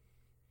Torpy.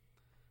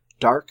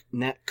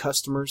 Darknet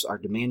customers are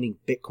demanding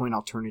Bitcoin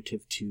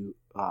alternative to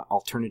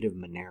alternative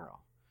Monero.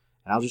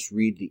 And I'll just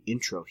read the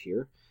intro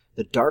here.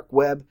 The dark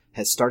web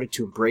has started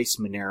to embrace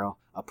Monero,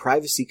 a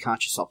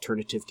privacy-conscious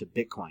alternative to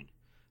Bitcoin.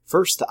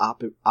 First,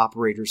 the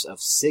operators of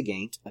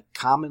Sigint, a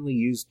commonly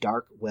used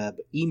dark web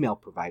email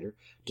provider,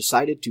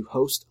 decided to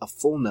host a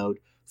full node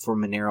for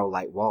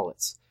Monero-light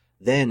wallets.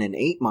 Then, an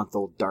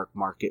 8-month-old dark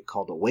market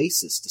called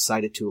Oasis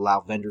decided to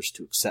allow vendors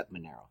to accept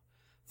Monero.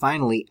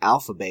 Finally,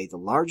 Alphabay, the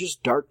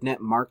largest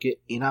darknet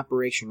market in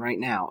operation right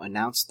now,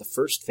 announced the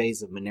first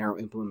phase of Monero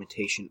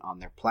implementation on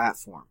their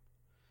platform.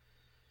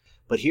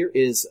 But here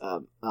is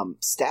a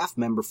staff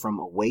member from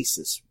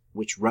Oasis,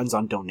 which runs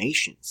on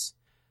donations.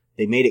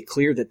 They made it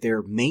clear that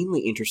they're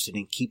mainly interested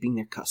in keeping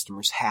their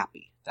customers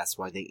happy. That's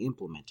why they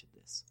implemented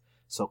this.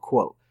 So,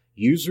 quote,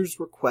 users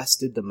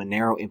requested the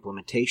Monero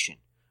implementation.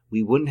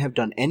 We wouldn't have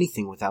done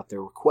anything without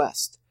their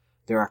request.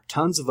 There are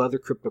tons of other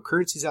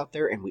cryptocurrencies out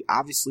there, and we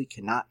obviously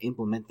cannot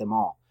implement them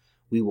all.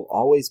 We will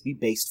always be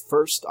based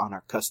first on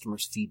our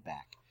customers'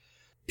 feedback.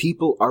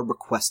 People are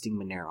requesting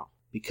Monero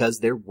because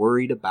they're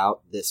worried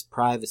about this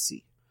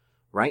privacy.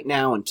 Right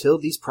now, until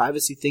these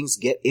privacy things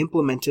get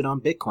implemented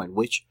on Bitcoin,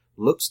 which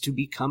looks to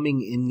be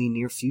coming in the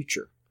near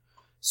future,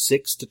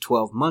 6 to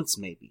 12 months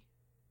maybe.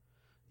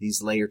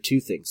 These layer 2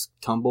 things.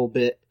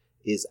 TumbleBit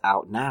is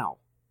out now.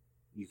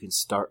 You can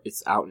start,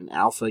 it's out in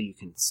alpha, you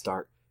can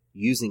start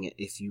using it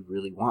if you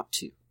really want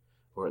to,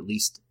 or at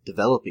least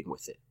developing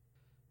with it.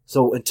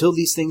 So until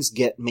these things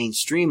get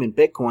mainstream in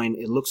Bitcoin,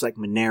 it looks like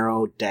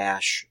Monero,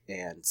 Dash,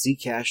 and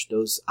Zcash,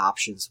 those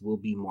options will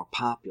be more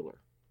popular.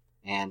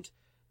 And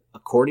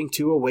according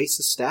to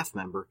Oasis staff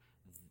member,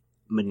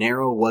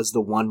 Monero was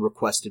the one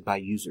requested by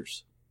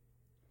users.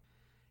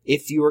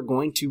 If you are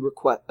going to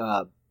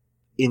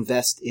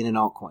invest in an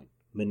altcoin,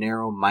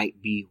 Monero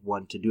might be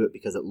one to do it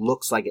because it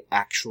looks like it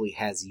actually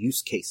has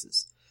use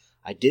cases.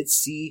 I did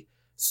see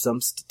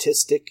some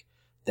statistic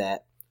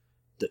that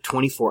the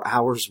 24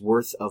 hours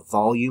worth of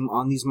volume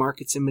on these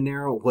markets in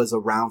Monero was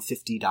around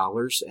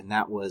 $50, and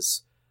that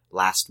was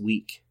last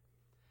week.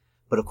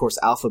 But of course,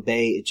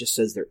 Alphabay, it just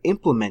says they're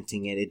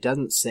implementing it. It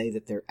doesn't say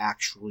that they're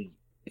actually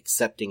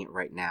accepting it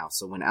right now.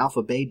 So when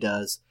Alphabay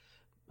does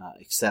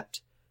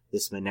accept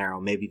this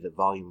Monero, maybe the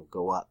volume will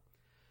go up.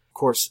 Of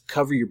course,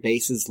 cover your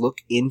bases, look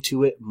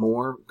into it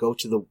more, go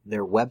to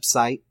their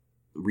website,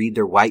 read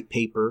their white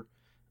paper,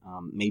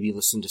 maybe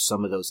listen to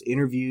some of those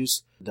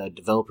interviews the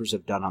developers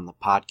have done on the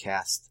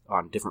podcast,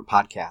 on different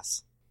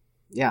podcasts.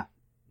 Yeah,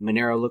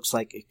 Monero looks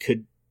like it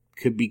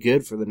could be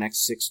good for the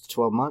next 6 to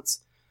 12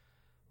 months.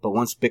 But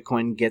once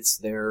Bitcoin gets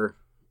their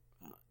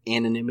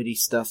anonymity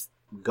stuff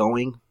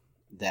going,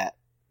 that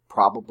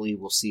probably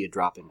will see a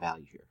drop in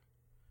value here.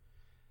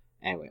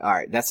 Anyway,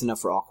 alright, that's enough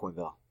for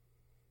Altcoinville.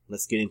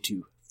 Let's get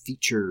into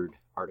featured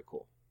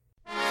article.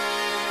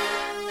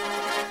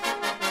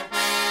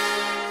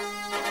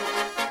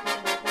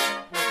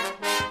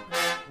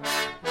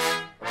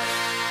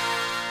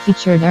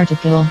 Featured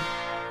article.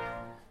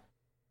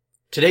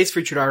 Today's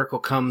featured article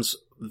comes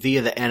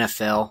via the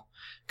NFL.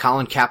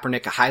 Colin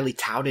Kaepernick, a highly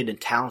touted and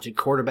talented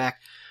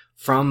quarterback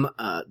from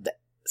the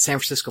San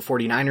Francisco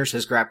 49ers,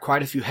 has grabbed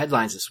quite a few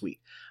headlines this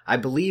week. I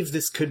believe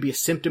this could be a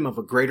symptom of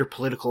a greater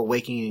political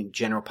awakening in the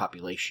general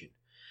population.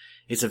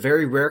 It's a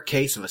very rare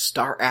case of a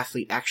star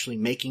athlete actually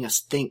making us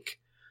think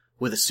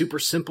with a super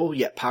simple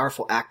yet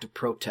powerful act of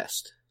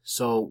protest.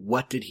 So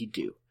what did he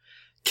do?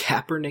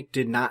 Kaepernick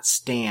did not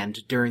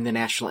stand during the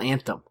national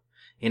anthem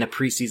in a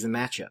preseason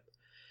matchup.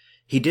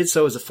 He did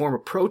so as a form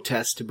of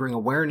protest to bring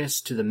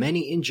awareness to the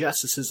many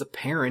injustices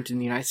apparent in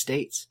the United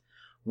States.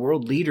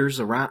 World leaders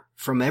around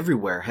from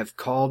everywhere have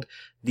called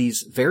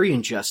these very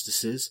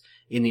injustices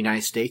in the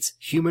United States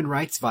human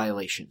rights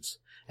violations,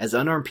 as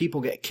unarmed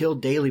people get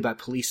killed daily by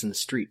police in the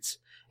streets.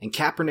 And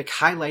Kaepernick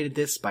highlighted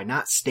this by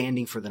not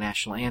standing for the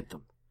national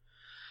anthem.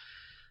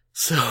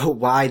 So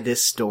why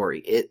this story?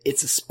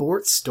 It's a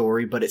sports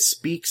story, but it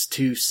speaks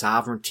to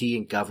sovereignty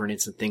and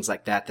governance and things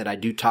like that I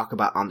do talk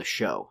about on the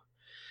show.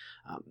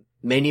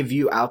 Many of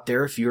you out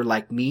there, if you're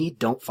like me,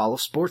 don't follow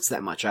sports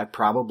that much. I've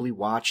probably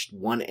watched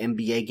one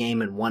NBA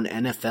game and one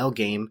NFL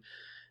game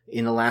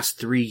in the last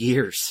 3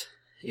 years.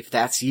 If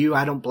that's you,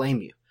 I don't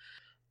blame you.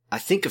 I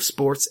think of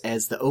sports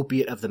as the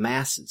opiate of the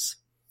masses.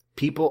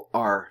 People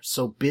are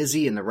so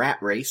busy in the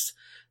rat race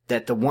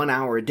that the 1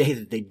 hour a day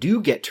that they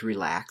do get to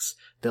relax,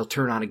 they'll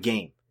turn on a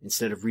game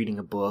instead of reading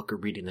a book or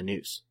reading the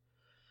news.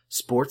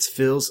 Sports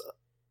fills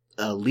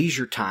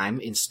leisure time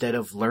instead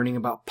of learning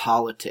about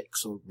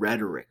politics or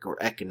rhetoric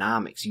or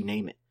economics, you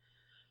name it.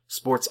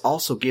 Sports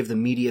also give the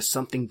media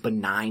something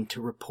benign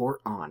to report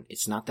on.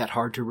 It's not that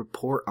hard to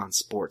report on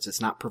sports.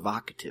 It's not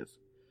provocative.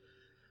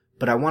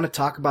 But I want to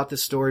talk about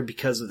this story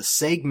because of the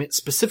segment,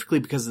 specifically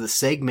because of the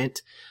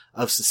segment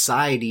of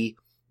society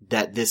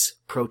that this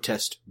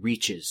protest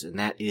reaches, and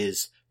that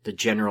is the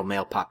general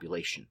male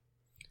population.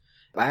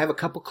 I have a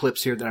couple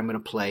clips here that I'm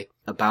going to play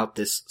about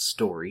this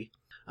story.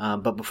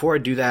 But before I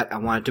do that, I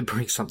wanted to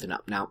bring something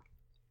up. Now,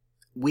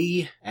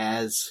 we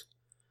as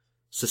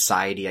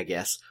society, I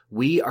guess,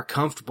 we are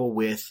comfortable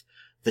with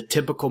the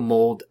typical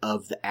mold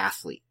of the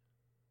athlete.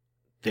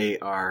 They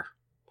are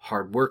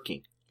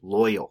hardworking,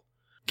 loyal,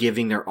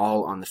 giving their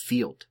all on the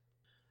field.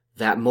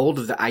 That mold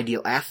of the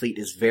ideal athlete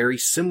is very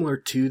similar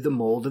to the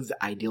mold of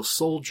the ideal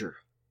soldier.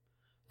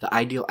 The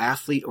ideal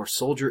athlete or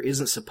soldier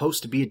isn't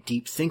supposed to be a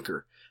deep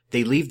thinker.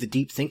 They leave the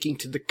deep thinking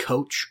to the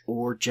coach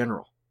or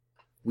general.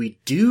 We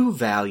do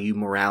value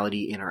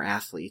morality in our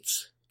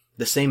athletes,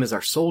 the same as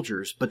our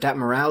soldiers, but that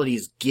morality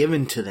is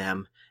given to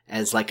them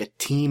as like a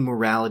team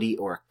morality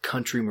or a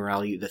country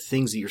morality, the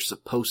things that you're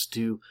supposed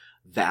to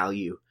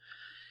value.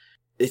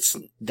 It's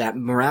that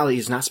morality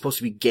is not supposed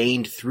to be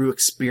gained through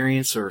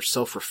experience or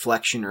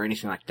self-reflection or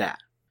anything like that.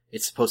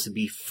 It's supposed to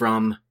be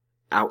from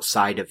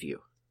outside of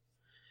you.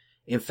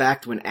 In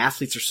fact, when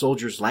athletes or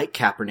soldiers like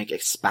Kaepernick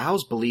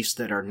espouse beliefs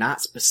that are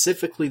not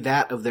specifically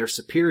that of their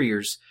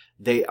superiors,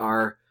 they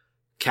are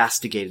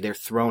castigated. They're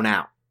thrown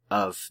out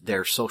of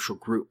their social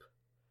group.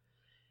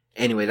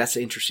 Anyway, that's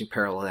an interesting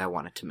parallel that I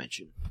wanted to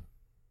mention.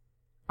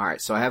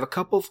 Alright, so I have a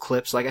couple of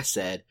clips, like I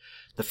said.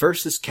 The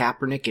first is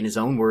Kaepernick in his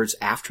own words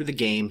after the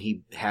game.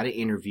 He had an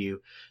interview.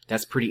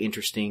 That's pretty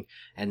interesting.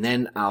 And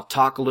then I'll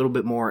talk a little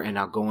bit more and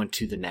I'll go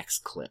into the next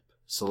clip.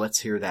 So let's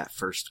hear that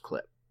first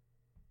clip.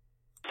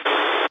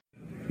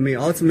 I mean,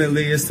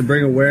 ultimately, it's to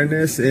bring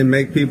awareness and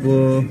make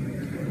people,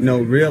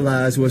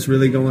 realize what's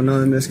really going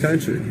on in this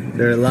country.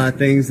 There are a lot of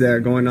things that are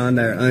going on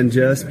that are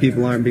unjust.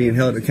 People aren't being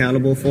held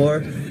accountable for.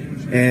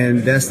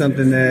 And that's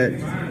something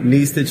that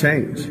needs to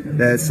change.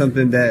 That's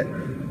something that,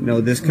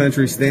 this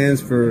country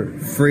stands for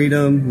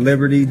freedom,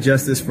 liberty,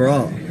 justice for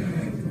all.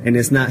 And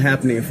it's not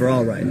happening for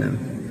all right now.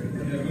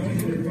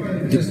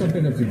 Is this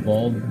something that's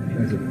evolved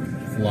as a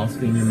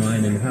philosophy in your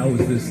mind? And how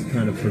has this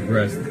kind of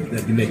progressed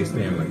that you make a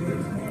stand like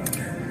this?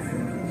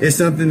 It's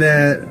something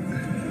that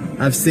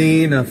I've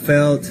seen, I've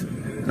felt,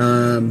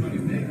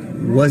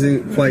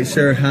 wasn't quite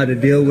sure how to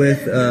deal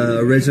with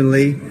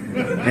originally,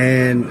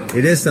 and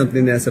it is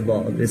something that's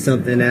evolved. It's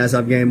something as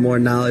I've gained more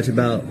knowledge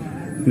about,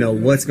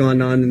 what's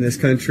going on in this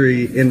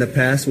country in the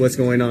past, what's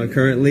going on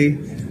currently.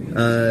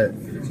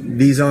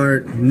 These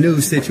aren't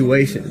new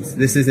situations.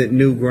 This isn't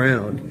new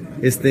ground.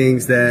 It's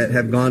things that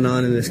have gone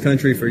on in this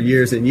country for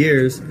years and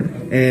years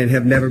and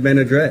have never been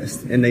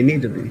addressed, and they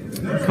need to be.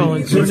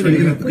 Colin,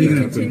 Will you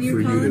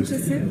continue, Colin, to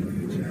sit?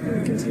 Will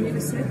you continue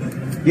to sit?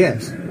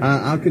 Yes,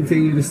 I'll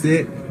continue to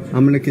sit.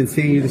 I'm going to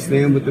continue to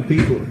stand with the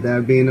people that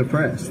are being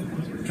oppressed.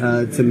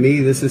 To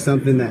me, this is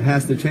something that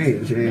has to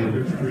change,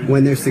 and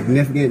when there's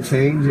significant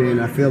change, and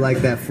I feel like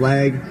that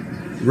flag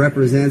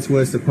represents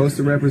what it's supposed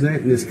to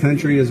represent, and this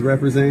country is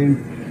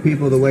representing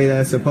people the way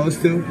that it's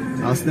supposed to,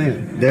 I'll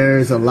stand.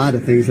 There's a lot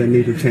of things that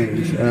need to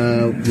change.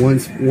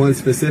 One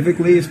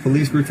specifically is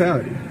police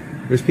brutality.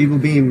 There's people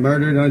being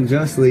murdered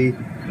unjustly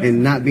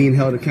and not being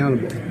held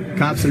accountable.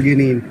 Cops are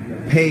getting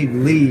paid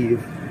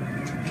leave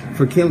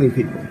for killing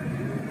people.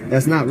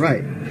 That's not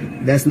right.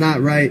 That's not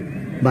right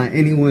by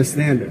anyone's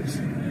standards.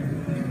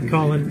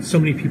 Colin, so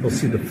many people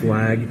see the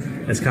flag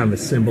as kind of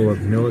a symbol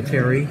of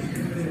military.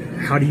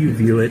 How do you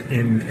view it,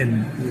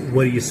 and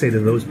what do you say to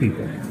those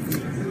people?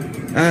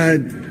 I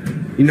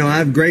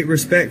have great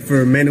respect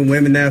for men and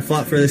women that have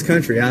fought for this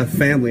country. I have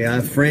family, I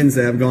have friends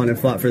that have gone and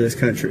fought for this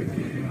country.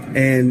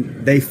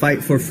 And they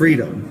fight for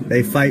freedom.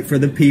 They fight for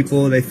the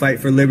people. They fight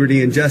for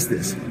liberty and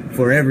justice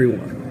for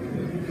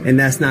everyone. And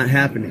that's not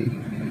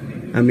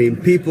happening. I mean,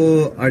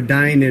 people are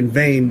dying in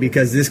vain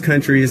because this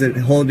country isn't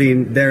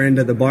holding their end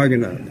of the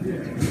bargain up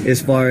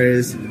as far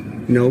as,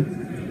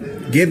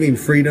 giving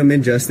freedom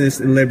and justice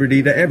and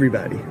liberty to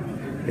everybody.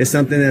 It's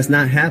something that's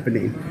not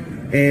happening.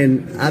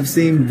 And I've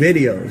seen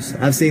videos,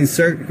 I've seen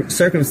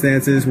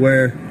circumstances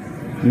where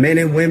men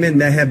and women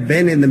that have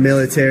been in the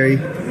military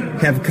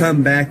have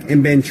come back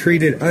and been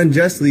treated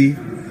unjustly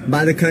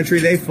by the country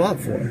they fought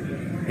for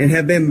and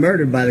have been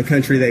murdered by the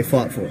country they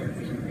fought for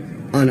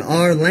on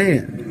our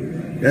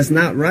land. That's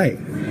not right.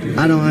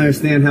 I don't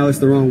understand how it's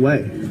the wrong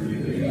way.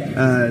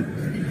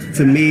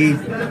 To me,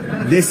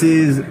 this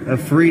is a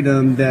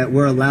freedom that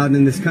we're allowed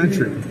in this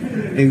country.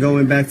 And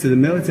going back to the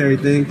military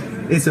thing,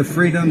 it's a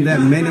freedom that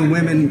men and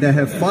women that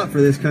have fought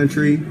for this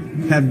country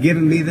have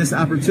given me this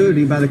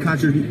opportunity by the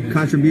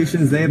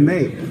contributions they have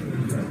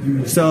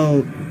made.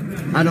 So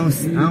I don't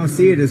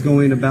see it as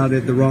going about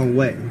it the wrong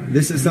way.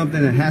 This is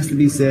something that has to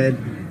be said.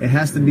 It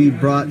has to be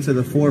brought to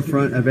the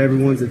forefront of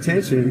everyone's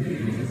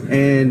attention.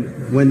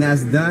 And when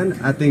that's done,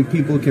 I think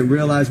people can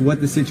realize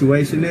what the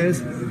situation is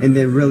and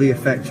then really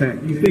affect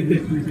change. You think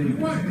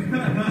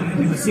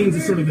that the scenes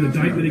is sort of an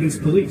indictment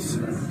against police?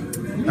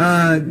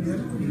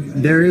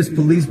 There is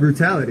police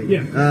brutality.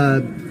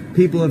 Yeah.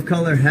 People of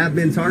color have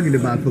been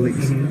targeted by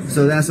police. Mm-hmm.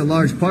 So that's a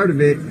large part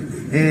of it.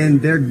 And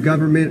they're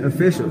government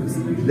officials.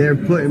 They're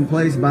put in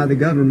place by the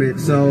government.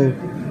 So,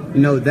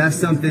 that's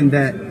something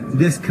that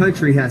this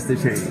country has to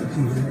change.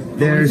 Mm-hmm.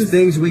 There's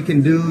things we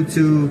can do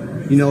to,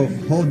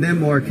 hold them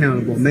more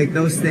accountable, make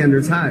those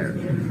standards higher.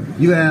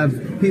 You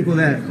have people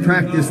that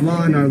practice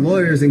law and are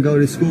lawyers and go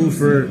to school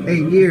for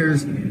 8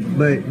 years,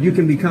 but you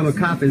can become a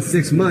cop in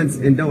 6 months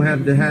and don't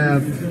have to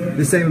have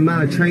the same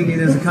amount of training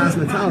as a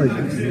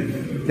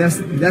cosmetologist.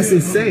 That's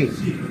insane.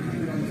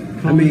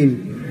 I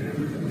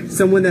mean,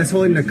 someone that's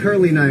holding a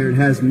curling iron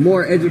has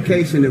more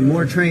education and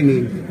more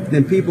training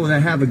than people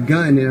that have a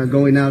gun and are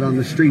going out on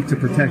the street to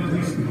protect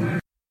us.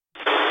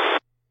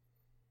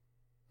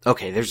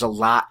 Okay, there's a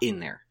lot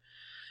in there.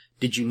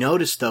 Did you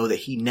notice, though, that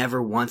he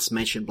never once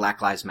mentioned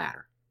Black Lives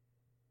Matter?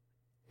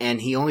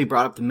 And he only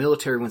brought up the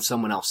military when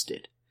someone else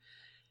did.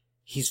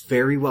 He's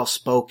very well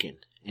spoken,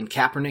 and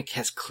Kaepernick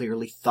has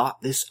clearly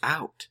thought this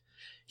out.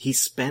 He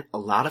spent a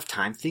lot of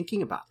time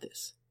thinking about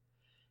this.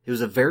 It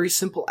was a very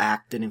simple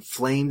act that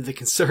inflamed the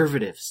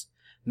conservatives,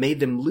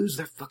 made them lose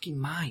their fucking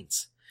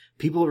minds.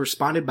 People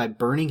responded by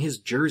burning his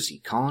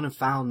jersey, calling him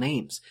foul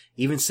names,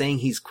 even saying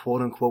he's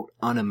quote-unquote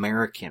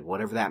un-American,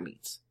 whatever that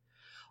means.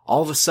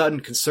 All of a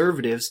sudden,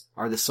 conservatives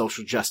are the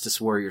social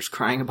justice warriors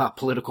crying about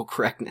political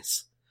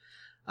correctness.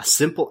 A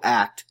simple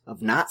act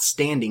of not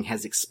standing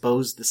has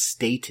exposed the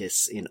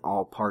statists in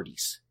all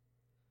parties.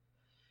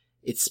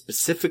 It's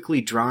specifically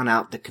drawn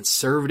out the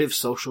conservative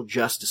social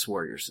justice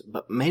warriors,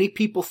 but many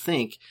people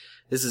think,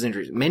 this is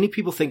interesting, many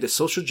people think that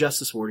social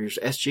justice warriors,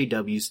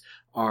 SJWs,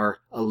 are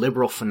a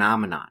liberal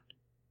phenomenon.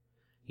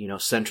 You know,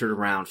 centered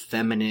around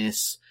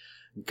feminists,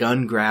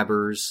 gun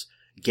grabbers,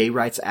 gay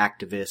rights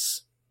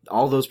activists.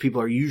 All those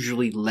people are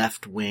usually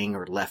left-wing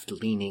or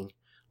left-leaning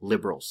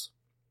liberals.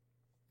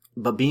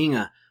 But being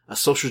a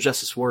social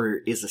justice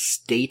warrior is a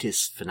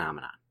statist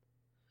phenomenon.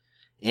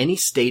 Any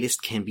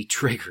statist can be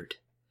triggered.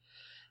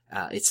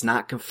 It's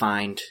not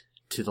confined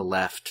to the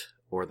left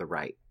or the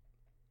right.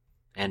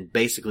 And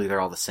basically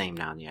they're all the same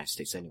now in the United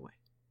States anyway.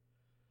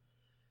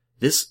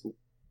 This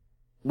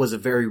was a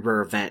very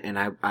rare event, and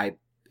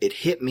it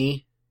hit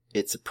me,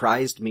 it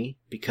surprised me,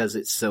 because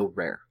it's so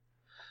rare.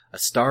 A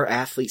star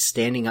athlete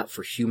standing up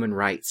for human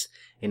rights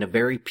in a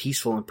very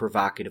peaceful and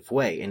provocative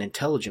way, an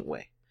intelligent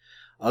way.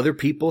 Other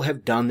people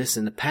have done this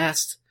in the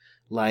past,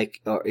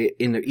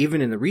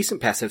 even in the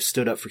recent past have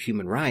stood up for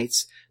human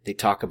rights. They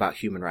talk about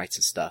human rights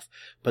and stuff,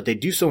 but they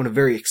do so in a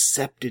very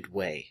accepted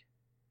way.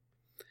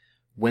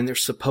 When they're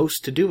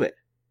supposed to do it,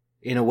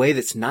 in a way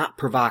that's not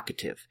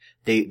provocative.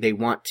 They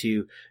want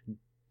to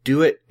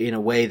do it in a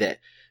way that,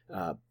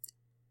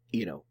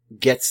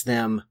 gets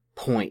them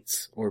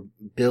points or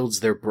builds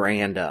their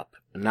brand up,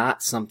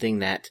 not something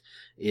that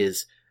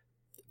is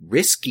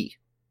risky.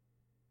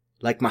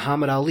 Like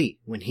Muhammad Ali,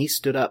 when he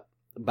stood up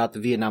about the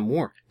Vietnam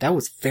War, that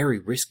was very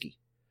risky.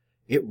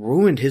 It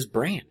ruined his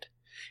brand.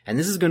 And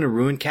this is going to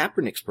ruin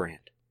Kaepernick's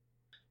brand.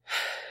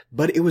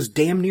 But it was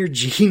damn near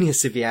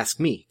genius if you ask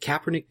me.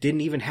 Kaepernick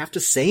didn't even have to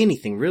say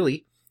anything,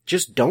 really.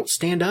 Just don't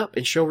stand up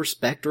and show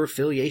respect or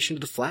affiliation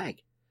to the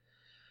flag.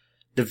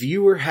 The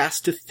viewer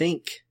has to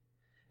think,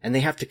 and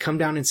they have to come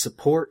down in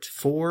support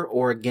for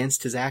or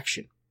against his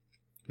action.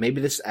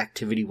 Maybe this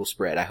activity will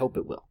spread. I hope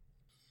it will.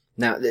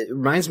 Now, it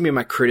reminds me of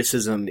my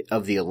criticism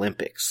of the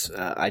Olympics.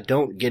 I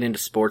don't get into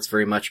sports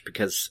very much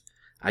because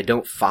I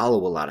don't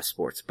follow a lot of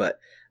sports, but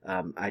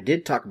I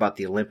did talk about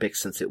the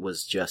Olympics since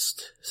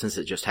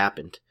it just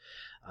happened.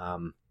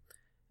 And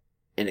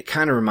it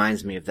kind of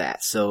reminds me of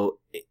that. So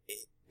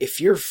if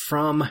you're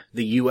from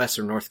the US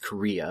or North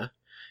Korea,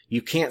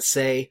 you can't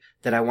say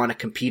that I want to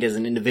compete as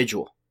an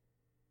individual.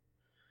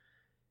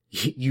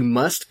 You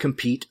must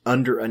compete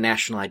under a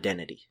national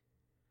identity.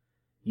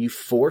 You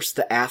force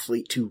the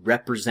athlete to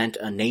represent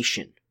a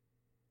nation.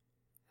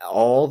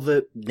 All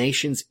the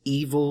nation's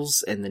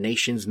evils and the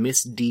nation's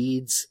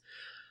misdeeds,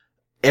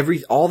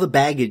 all the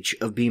baggage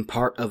of being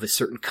part of a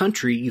certain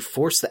country, you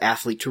force the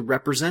athlete to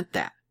represent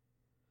that.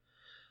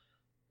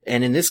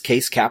 And in this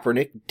case,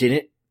 Kaepernick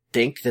didn't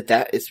think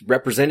that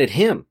represented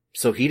him,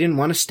 so he didn't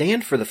want to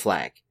stand for the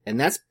flag. And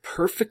that's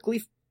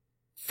perfectly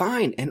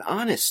fine and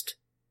honest.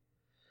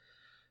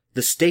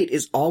 The state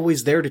is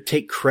always there to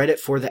take credit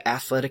for the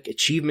athletic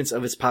achievements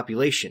of its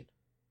population.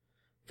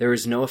 There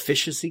is no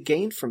efficiency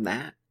gained from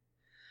that.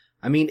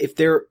 I mean, if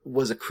there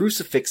was a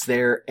crucifix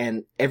there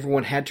and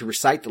everyone had to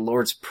recite the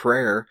Lord's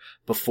Prayer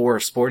before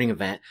a sporting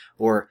event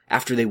or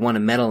after they won a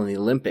medal in the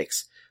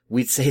Olympics,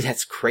 we'd say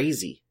that's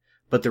crazy.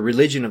 But the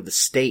religion of the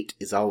state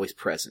is always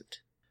present.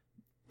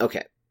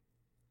 Okay.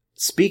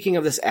 Speaking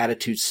of this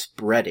attitude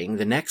spreading,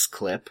 the next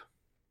clip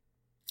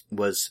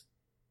was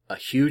a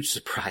huge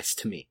surprise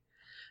to me.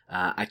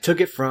 I took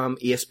it from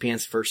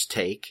ESPN's First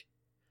Take.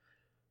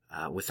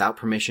 Without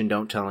permission,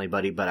 don't tell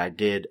anybody, but I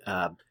did,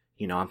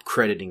 I'm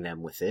crediting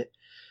them with it.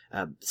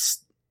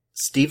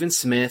 Stephen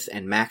Smith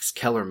and Max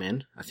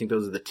Kellerman, I think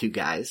those are the two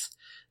guys,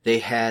 they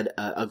had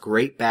a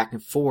great back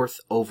and forth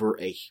over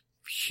a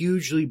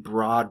hugely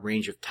broad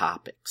range of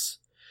topics.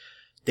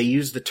 They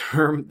used the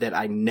term that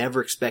I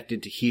never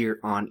expected to hear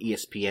on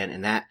ESPN,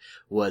 and that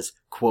was,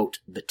 quote,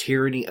 the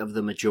tyranny of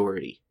the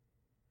majority.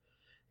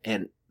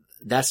 And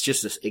that's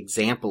just an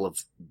example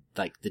of,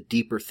 like, the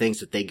deeper things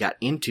that they got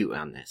into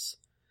on this.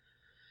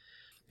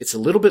 It's a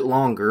little bit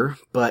longer,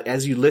 but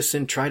as you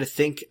listen, try to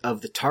think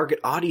of the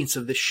target audience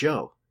of this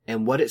show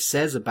and what it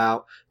says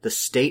about the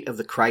state of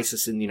the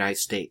crisis in the United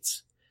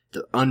States,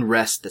 the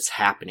unrest that's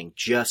happening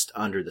just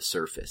under the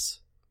surface.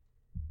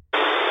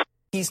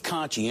 He's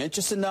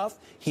conscientious enough.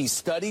 He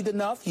studied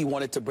enough. He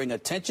wanted to bring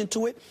attention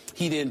to it.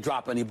 He didn't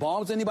drop any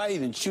bombs on anybody. He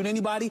didn't shoot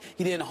anybody.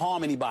 He didn't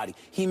harm anybody.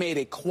 He made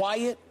a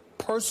quiet,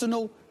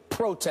 personal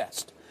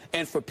protest.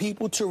 And for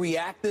people to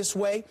react this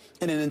way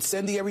in an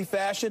incendiary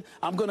fashion,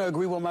 I'm going to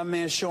agree with my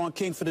man Sean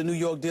King for the New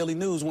York Daily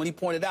News when he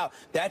pointed out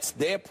that's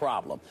their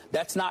problem.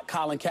 That's not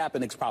Colin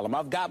Kaepernick's problem.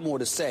 I've got more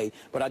to say,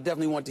 but I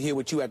definitely want to hear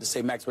what you have to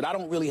say, Max. But I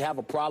don't really have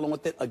a problem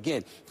with it.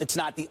 Again, it's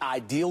not the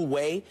ideal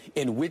way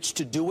in which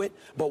to do it.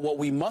 But what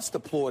we must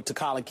applaud to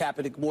Colin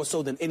Kaepernick more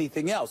so than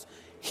anything else,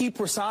 he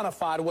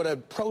personified what a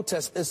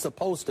protest is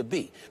supposed to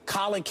be.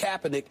 Colin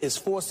Kaepernick is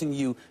forcing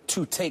you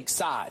to take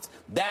sides.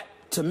 That,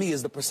 to me,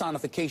 is the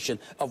personification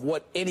of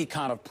what any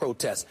kind of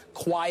protest,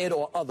 quiet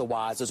or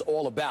otherwise, is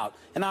all about.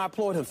 And I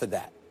applaud him for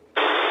that.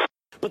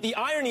 But the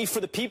irony for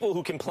the people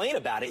who complain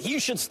about it, he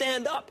should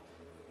stand up,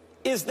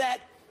 is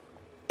that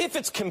if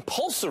it's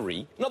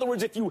compulsory, in other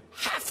words, if you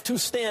have to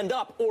stand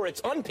up or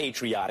it's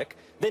unpatriotic,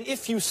 then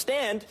if you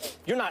stand,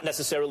 you're not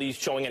necessarily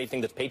showing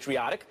anything that's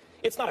patriotic.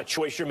 It's not a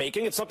choice you're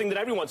making. It's something that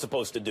everyone's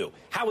supposed to do.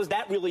 How is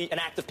that really an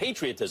act of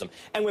patriotism?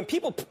 And when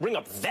people bring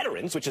up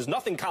veterans, which is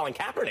nothing Colin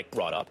Kaepernick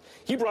brought up,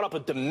 he brought up a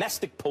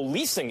domestic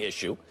policing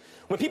issue.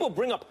 When people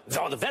bring up,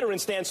 oh, the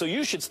veterans stand, so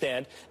you should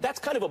stand, that's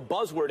kind of a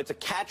buzzword. It's a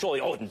catch-all.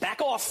 Oh,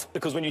 back off,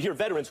 because when you hear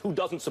veterans, who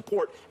doesn't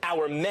support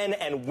our men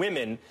and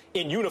women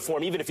in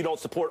uniform, even if you don't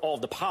support all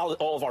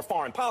of our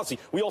foreign policy,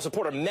 we all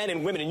support our men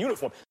and women in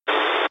uniform.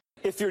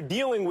 If you're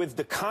dealing with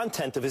the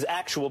content of his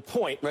actual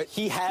point, right,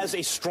 he has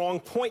a strong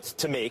point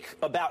to make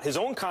about his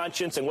own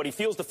conscience and what he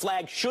feels the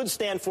flag should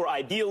stand for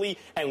ideally,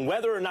 and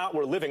whether or not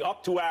we're living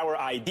up to our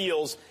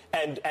ideals,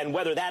 and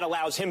whether that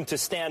allows him to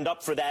stand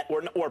up for that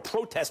or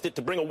protest it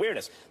to bring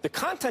awareness. The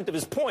content of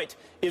his point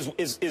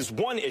is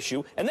one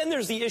issue, and then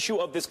there's the issue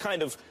of this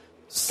kind of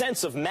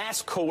sense of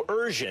mass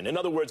coercion. In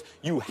other words,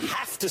 you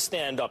have to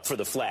stand up for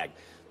the flag.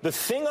 The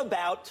thing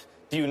about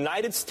the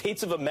United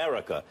States of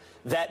America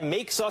that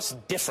makes us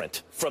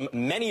different from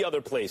many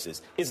other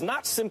places is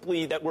not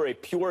simply that we're a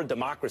pure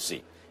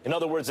democracy. In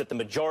other words, that the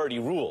majority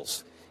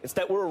rules. It's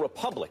that we're a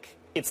republic.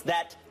 It's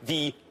that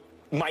the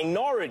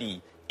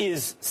minority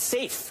is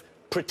safe,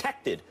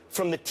 protected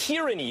from the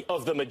tyranny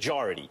of the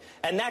majority.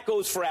 And that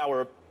goes for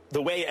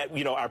the way,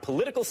 our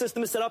political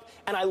system is set up,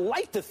 and I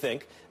like to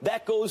think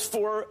that goes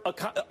for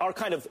our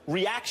kind of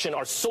reaction,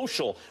 our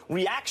social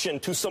reaction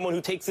to someone who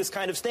takes this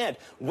kind of stand.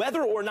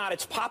 Whether or not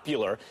it's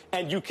popular,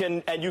 and you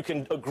can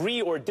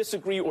agree or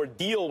disagree or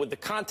deal with the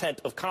content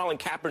of Colin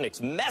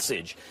Kaepernick's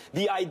message,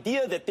 the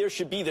idea that there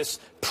should be this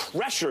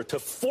pressure to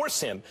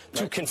force him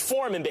to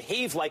conform and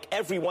behave like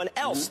everyone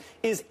else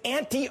is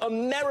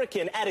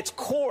anti-American at its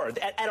core,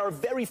 at our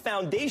very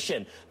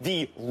foundation.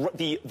 The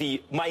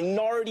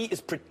minority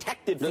is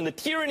protected from the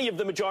tyranny of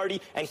the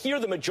majority, and here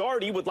the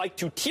majority would like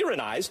to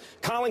tyrannize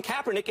Colin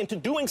Kaepernick into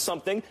doing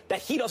something that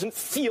he doesn't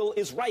feel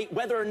is right,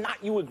 whether or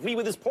not you agree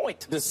with his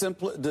point. The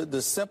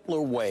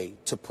simpler way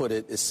to put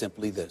it is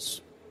simply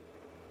this.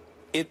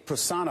 It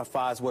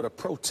personifies what a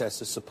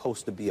protest is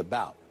supposed to be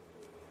about.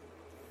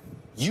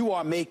 You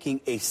are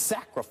making a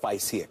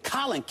sacrifice here.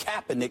 Colin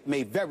Kaepernick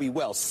may very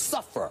well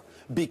suffer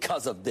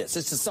because of this.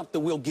 This is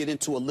something we'll get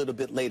into a little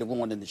bit later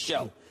on in the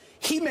show.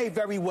 He may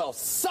very well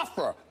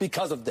suffer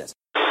because of this.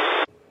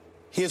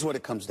 Here's what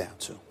it comes down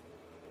to.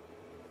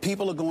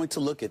 People are going to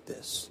look at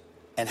this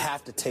and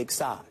have to take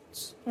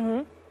sides.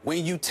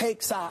 When you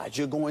take sides,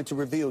 you're going to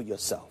reveal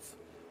yourself.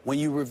 When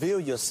you reveal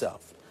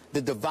yourself,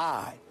 the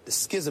divide, the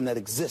schism that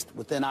exists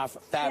within our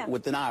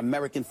within our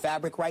American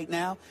fabric right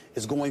now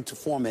is going to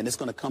form, and it's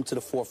going to come to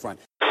the forefront.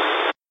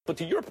 But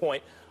to your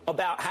point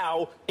about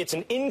how it's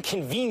an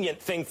inconvenient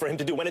thing for him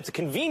to do, when it's a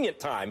convenient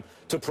time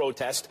to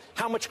protest,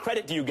 how much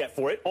credit do you get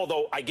for it?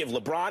 Although I give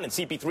LeBron and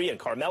CP3 and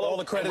Carmelo all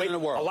the credit in the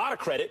world, a lot of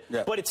credit,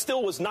 but it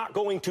still was not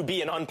going to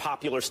be an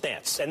unpopular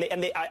stance. And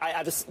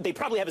they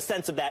probably have a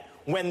sense of that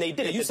when they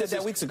did it. You said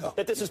that weeks ago.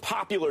 That this is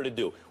popular to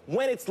do.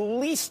 When it's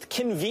least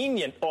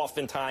convenient,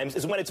 oftentimes,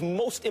 is when it's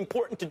most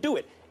important to do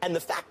it. And the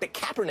fact that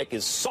Kaepernick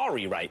is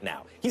sorry right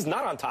now, he's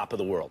not on top of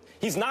the world.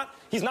 He's not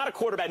a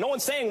quarterback. No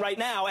one's saying right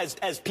now,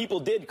 as people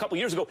did a couple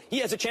years ago, he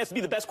has a chance to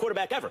be the best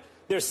quarterback ever.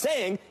 They're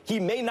saying he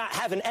may not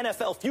have an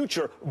NFL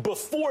future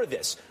before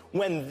this.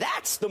 When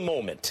that's the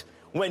moment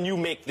when you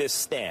make this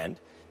stand,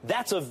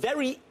 that's a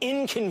very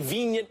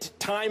inconvenient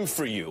time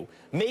for you.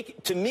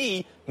 To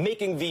me,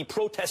 making the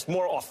protest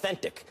more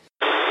authentic.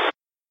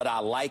 But I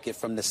like it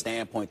from the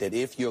standpoint that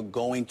if you're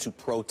going to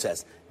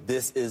protest,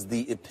 this is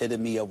the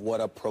epitome of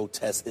what a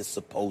protest is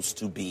supposed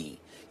to be.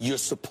 You're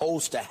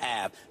supposed to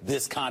have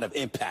this kind of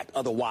impact.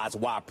 Otherwise,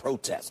 why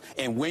protest?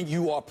 And when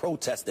you are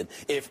protesting,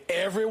 if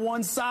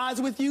everyone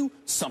sides with you,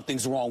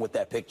 something's wrong with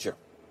that picture.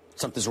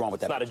 Something's wrong with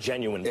that. It's not a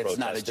genuine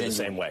protest in the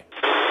same way.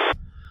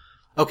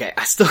 Okay,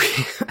 I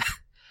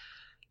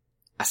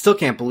still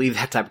can't believe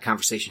that type of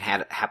conversation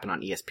had happened on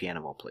ESPN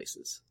of all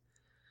places.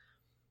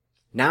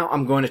 Now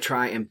I'm going to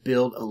try and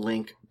build a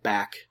link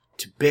back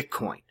to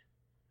Bitcoin.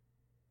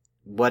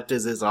 What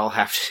does this all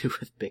have to do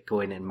with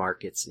Bitcoin and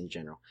markets in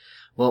general?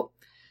 Well,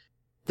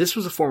 this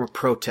was a form of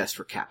protest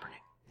for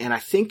Kaepernick. And I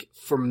think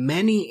for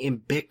many in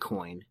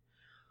Bitcoin,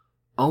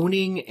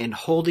 owning and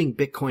holding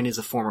Bitcoin is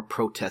a form of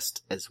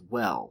protest as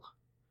well.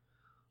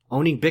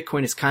 Owning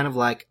Bitcoin is kind of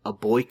like a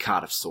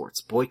boycott of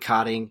sorts,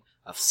 boycotting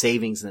of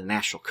savings in the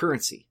national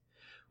currency,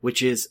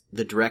 which is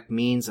the direct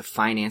means of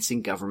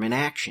financing government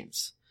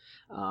actions.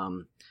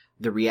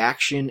 The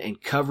reaction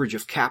and coverage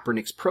of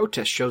Kaepernick's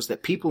protest shows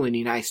that people in the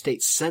United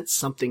States sense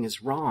something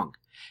is wrong,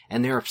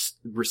 and they're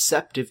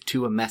receptive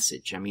to a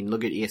message. I mean,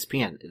 look at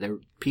ESPN.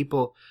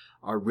 People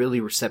are really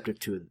receptive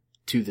to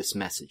this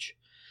message.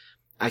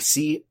 I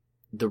see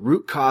the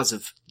root cause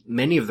of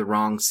many of the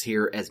wrongs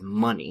here as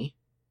money,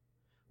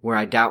 where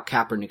I doubt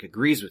Kaepernick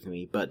agrees with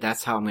me, but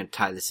that's how I'm going to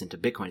tie this into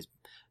Bitcoin.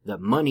 The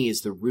money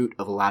is the root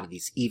of a lot of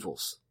these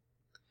evils.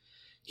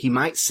 He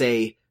might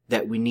say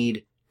that we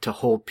need to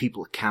hold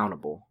people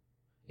accountable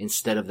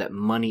instead of that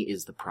money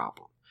is the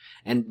problem.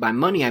 And by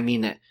money, I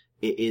mean that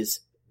it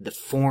is the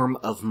form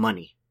of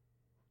money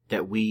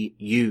that we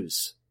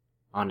use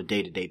on a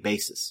day-to-day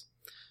basis.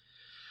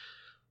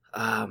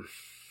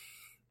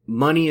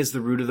 Money is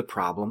the root of the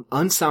problem.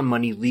 Unsound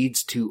money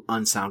leads to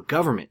unsound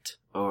government.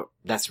 Or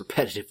that's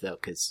repetitive though,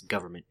 because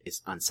government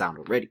is unsound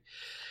already.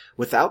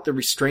 Without the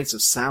restraints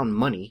of sound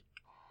money,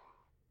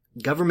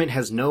 government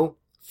has no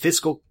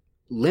fiscal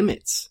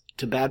limits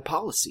to bad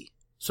policy.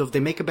 So if they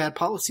make a bad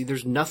policy,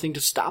 there's nothing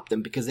to stop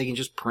them because they can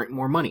just print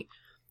more money.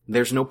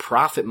 There's no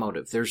profit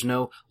motive. There's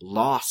no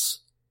loss.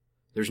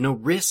 There's no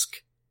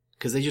risk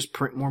because they just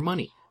print more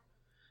money.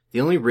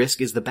 The only risk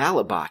is the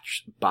ballot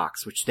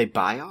box, which they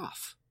buy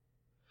off.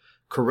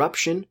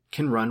 Corruption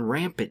can run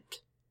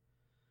rampant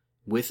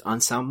with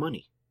unsound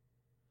money.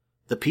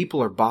 The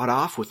people are bought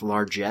off with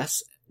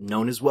largesse,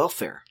 known as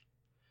welfare.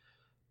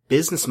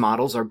 Business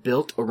models are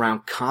built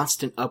around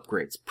constant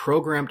upgrades,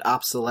 programmed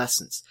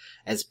obsolescence,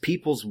 as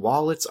people's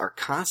wallets are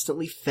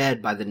constantly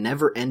fed by the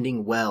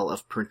never-ending well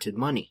of printed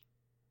money.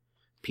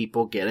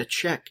 People get a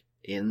check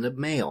in the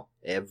mail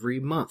every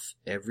month,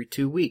 every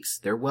 2 weeks,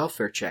 their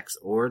welfare checks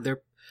or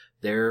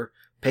their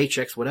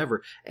paychecks,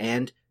 whatever,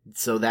 and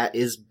so that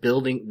is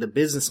building, the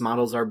business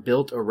models are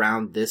built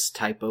around this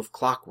type of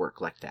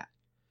clockwork like that.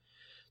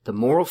 The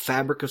moral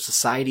fabric of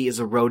society is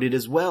eroded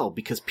as well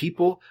because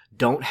people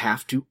don't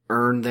have to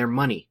earn their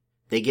money.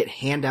 They get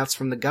handouts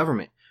from the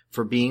government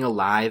for being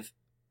alive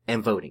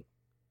and voting.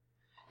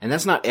 And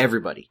that's not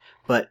everybody,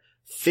 but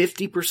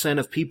 50%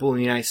 of people in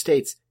the United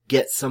States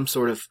get some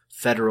sort of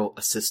federal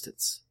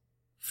assistance.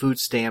 Food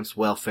stamps,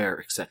 welfare,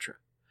 etc.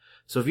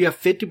 So if you have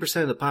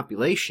 50% of the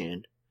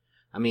population,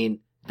 I mean,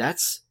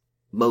 that's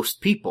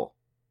most people.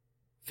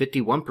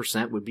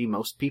 51% would be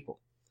most people.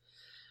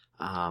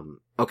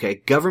 Okay,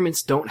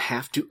 governments don't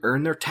have to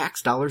earn their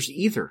tax dollars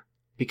either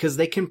because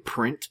they can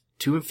print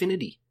to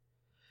infinity.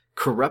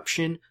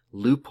 Corruption,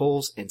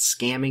 loopholes, and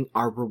scamming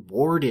are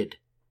rewarded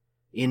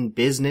in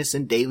business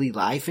and daily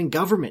life and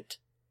government.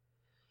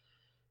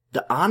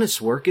 The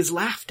honest work is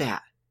laughed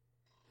at.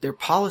 Their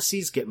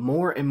policies get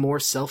more and more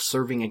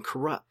self-serving and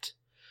corrupt.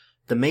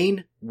 The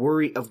main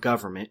worry of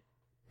government,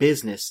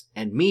 business,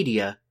 and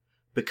media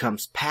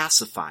becomes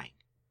pacifying,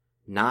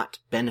 not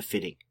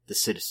benefiting the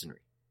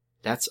citizenry.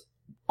 That's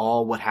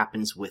all what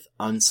happens with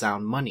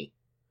unsound money.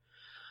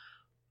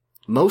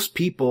 Most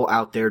people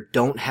out there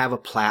don't have a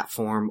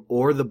platform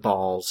or the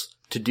balls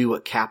to do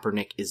what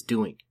Kaepernick is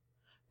doing.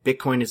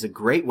 Bitcoin is a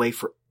great way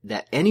for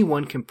that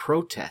anyone can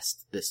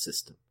protest this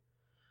system,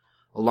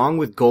 along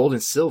with gold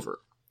and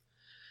silver.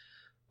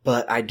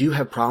 But I do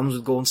have problems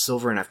with gold and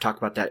silver, and I've talked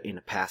about that in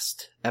a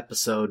past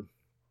episode.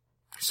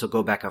 So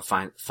go back and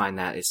find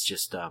that. It's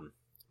just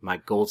my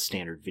gold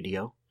standard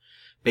video.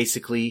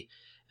 Basically,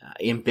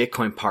 in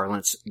Bitcoin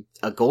parlance,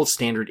 a gold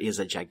standard is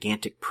a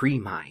gigantic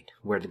pre-mine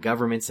where the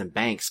governments and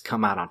banks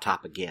come out on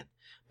top again.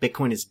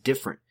 Bitcoin is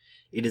different.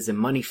 It is a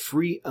money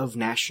free of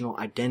national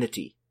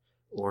identity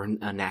or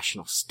a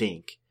national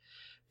stink.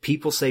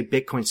 People say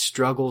Bitcoin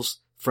struggles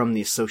from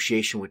the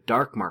association with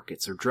dark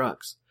markets or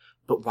drugs.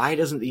 But why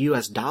doesn't the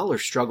US dollar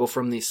struggle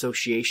from the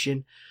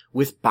association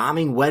with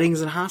bombing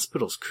weddings and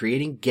hospitals,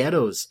 creating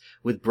ghettos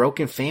with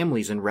broken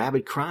families and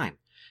rabid crime,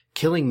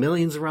 killing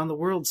millions around the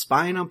world,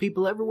 spying on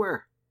people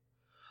everywhere?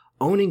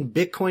 Owning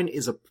Bitcoin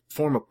is a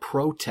form of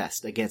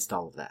protest against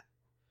all of that.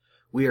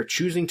 We are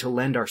choosing to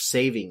lend our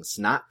savings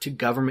not to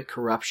government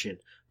corruption,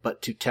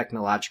 but to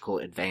technological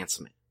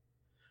advancement.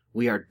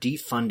 We are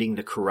defunding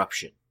the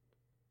corruption.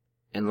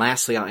 And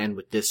lastly, I'll end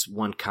with this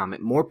one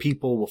comment. More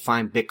people will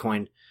find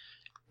Bitcoin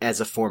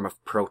as a form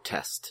of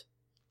protest.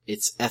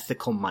 It's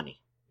ethical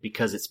money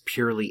because it's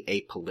purely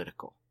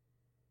apolitical.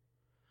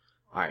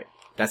 Alright,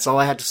 that's all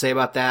I had to say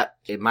about that.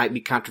 It might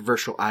be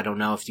controversial. I don't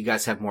know. If you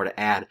guys have more to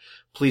add,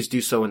 please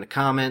do so in the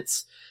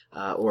comments,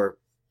 or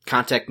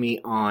contact me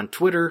on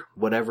Twitter,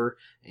 whatever,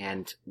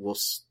 and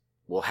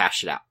we'll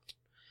hash it out.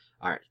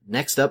 Alright,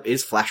 next up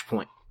is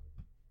Flashpoint.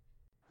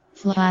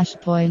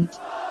 Flashpoint.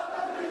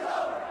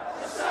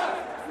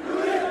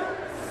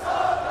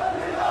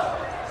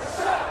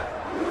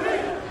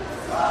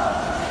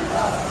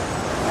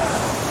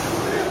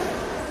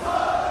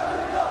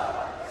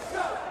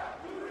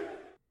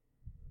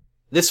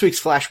 This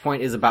week's Flashpoint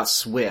is about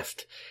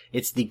SWIFT.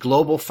 It's the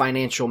global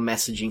financial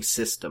messaging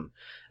system.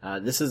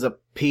 This is a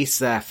piece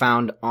that I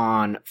found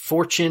on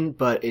Fortune,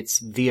 but it's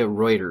via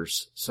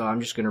Reuters. So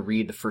I'm just going to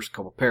read the first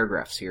couple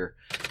paragraphs here.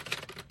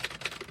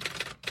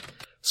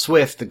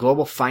 SWIFT, the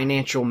global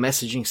financial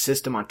messaging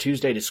system, on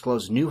Tuesday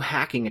disclosed new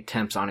hacking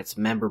attempts on its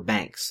member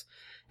banks,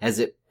 as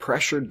it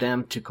pressured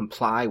them to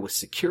comply with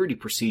security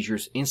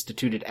procedures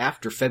instituted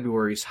after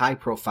February's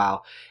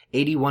high-profile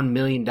 $81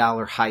 million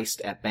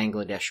heist at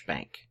Bangladesh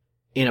Bank.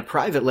 In a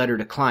private letter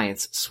to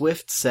clients,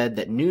 SWIFT said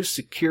that new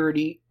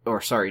cyber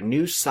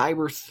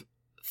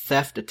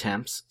theft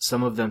attempts,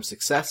 some of them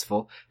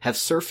successful, have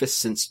surfaced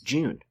since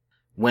June,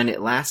 when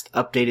it last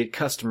updated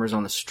customers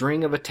on the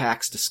string of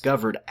attacks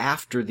discovered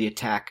after the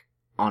attack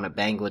on a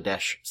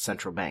Bangladesh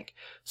central bank.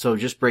 So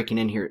just breaking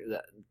in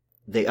here,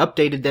 they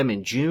updated them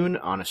in June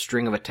on a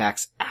string of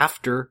attacks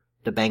after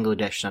the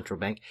Bangladesh central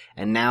bank,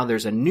 and now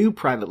there's a new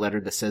private letter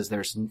that says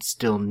there's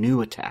still new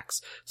attacks.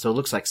 So it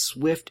looks like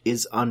SWIFT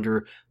is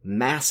under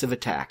massive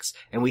attacks,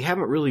 and we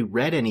haven't really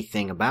read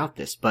anything about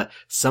this, but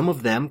some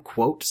of them,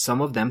 quote, some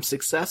of them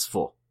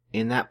successful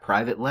in that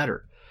private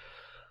letter.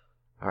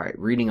 Alright,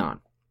 reading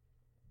on.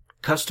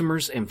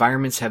 Customers'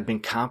 environments have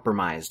been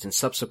compromised, and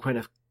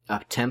subsequent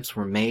attempts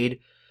were made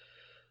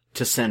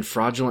to send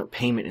fraudulent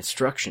payment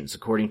instructions,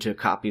 according to a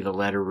copy of the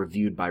letter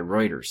reviewed by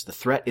Reuters. The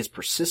threat is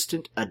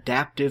persistent,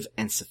 adaptive,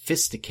 and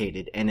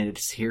sophisticated, and it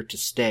is here to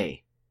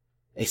stay.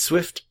 A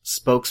SWIFT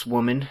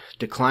spokeswoman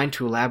declined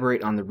to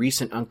elaborate on the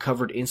recent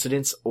uncovered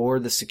incidents or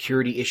the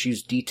security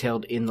issues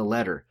detailed in the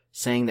letter,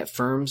 saying that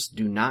firms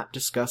do not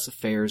discuss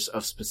affairs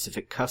of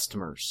specific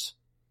customers.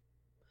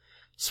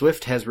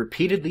 SWIFT has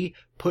repeatedly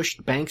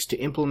pushed banks to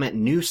implement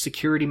new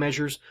security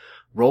measures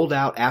rolled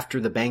out after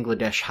the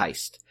Bangladesh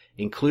heist,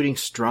 including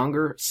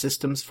stronger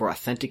systems for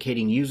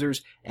authenticating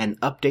users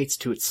and updates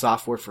to its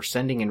software for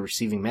sending and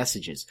receiving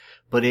messages.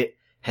 But it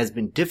has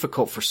been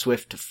difficult for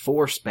SWIFT to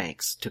force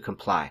banks to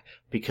comply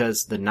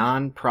because the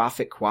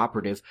non-profit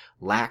cooperative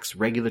lacks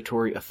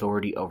regulatory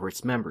authority over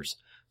its members.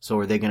 So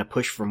are they going to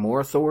push for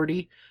more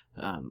authority?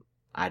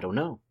 I don't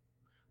know.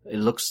 It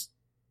looks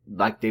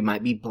like they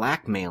might be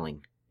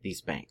blackmailing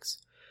these banks.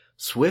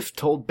 SWIFT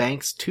told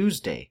banks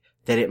Tuesday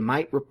that it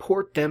might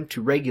report them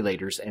to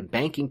regulators and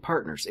banking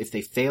partners if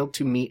they failed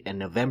to meet a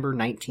November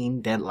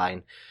 19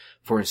 deadline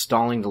for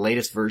installing the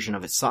latest version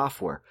of its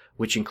software,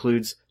 which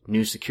includes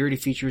new security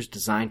features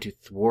designed to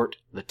thwart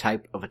the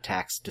type of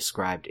attacks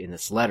described in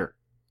this letter.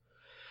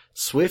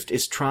 SWIFT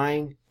is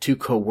trying to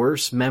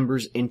coerce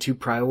members into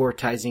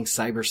prioritizing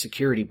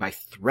cybersecurity by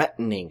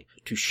threatening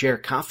to share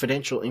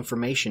confidential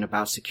information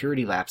about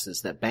security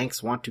lapses that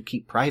banks want to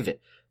keep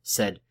private,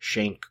 said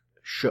Shane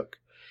Shook,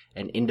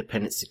 an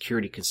independent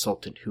security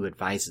consultant who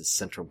advises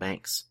central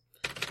banks.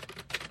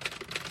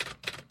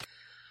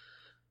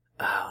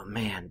 Oh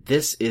man,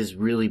 this is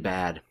really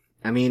bad.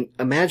 I mean,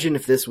 imagine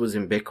if this was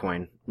in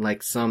Bitcoin,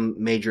 like some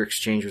major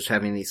exchange was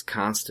having these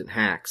constant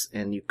hacks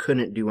and you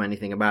couldn't do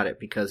anything about it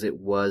because it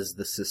was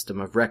the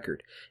system of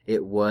record.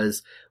 It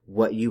was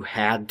what you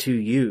had to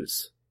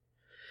use.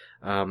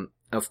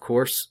 Of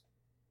course,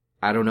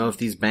 I don't know if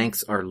these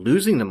banks are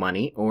losing the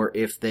money or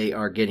if they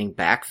are getting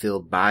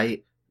backfilled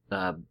by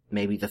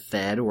maybe the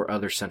Fed or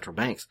other central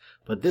banks.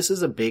 But this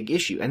is a big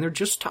issue. And they're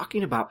just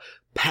talking about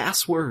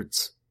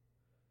passwords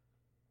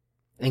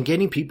and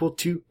getting people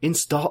to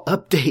install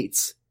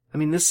updates. I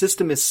mean, this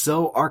system is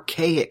so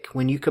archaic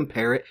when you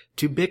compare it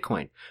to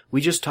Bitcoin. We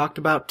just talked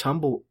about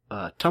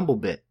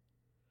TumbleBit.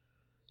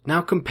 Now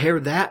compare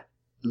that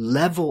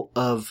level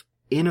of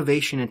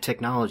innovation and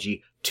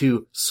technology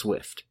to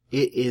SWIFT.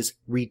 It is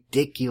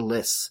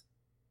ridiculous.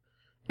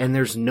 And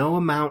there's no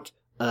amount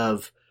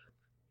of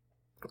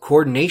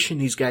coordination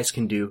these guys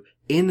can do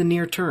in the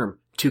near term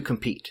to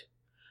compete.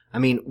 I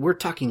mean, we're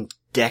talking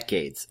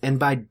decades. And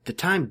by the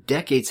time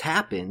decades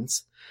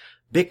happens,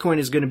 Bitcoin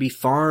is going to be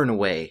far and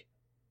away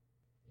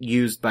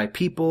used by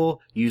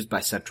people, used by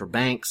central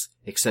banks,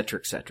 etc.,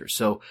 etc.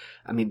 So,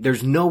 I mean,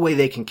 there's no way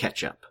they can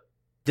catch up.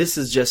 This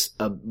is just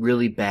a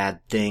really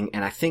bad thing.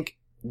 And I think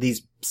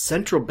these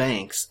central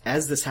banks,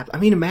 as this happens, I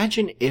mean,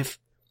 imagine if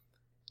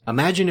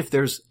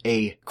there's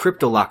a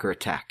crypto locker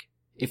attack.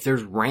 If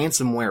there's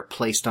ransomware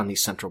placed on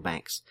these central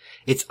banks,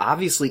 it's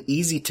obviously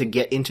easy to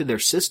get into their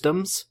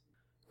systems,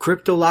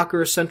 crypto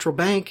locker a central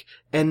bank,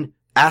 and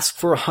ask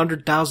for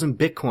 100,000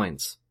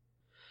 Bitcoins.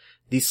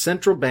 These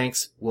central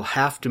banks will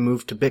have to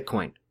move to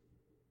Bitcoin.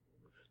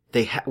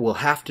 They will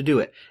have to do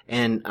it.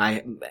 And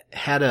I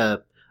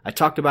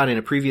talked about in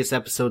a previous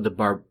episode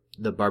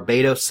the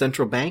Barbados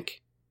Central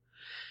Bank.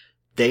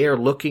 They are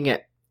looking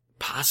at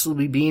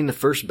possibly being the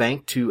first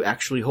bank to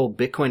actually hold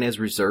Bitcoin as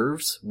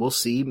reserves. We'll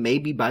see.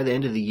 Maybe by the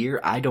end of the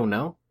year. I don't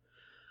know.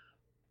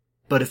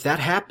 But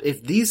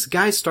if these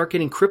guys start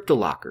getting crypto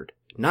lockered,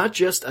 not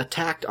just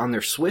attacked on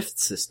their SWIFT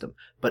system,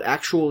 but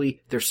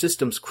actually their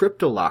systems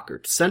crypto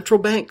lockered, central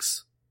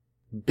banks,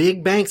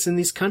 big banks in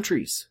these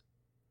countries,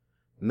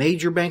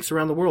 major banks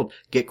around the world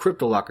get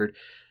crypto lockered,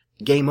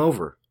 game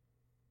over.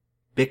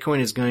 Bitcoin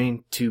is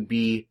going to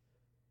be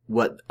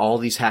what all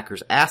these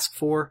hackers ask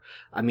for?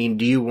 I mean,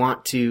 do you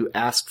want to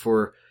ask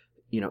for,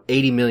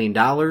 $80 million,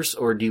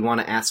 or do you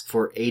want to ask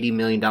for $80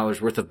 million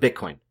worth of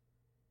Bitcoin?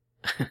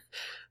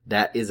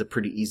 That is a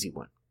pretty easy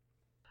one.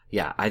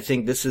 Yeah, I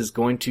think this is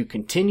going to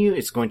continue.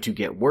 It's going to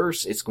get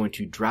worse. It's going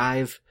to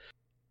drive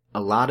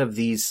a lot of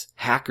these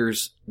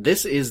hackers.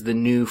 This is the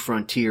new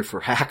frontier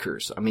for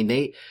hackers. I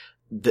mean,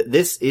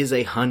 this is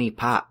a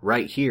honeypot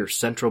right here.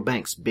 Central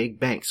banks, big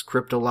banks,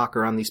 crypto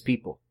locker on these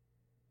people.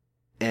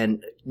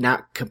 And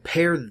now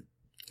compare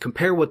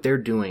what they're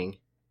doing,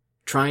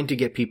 trying to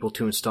get people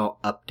to install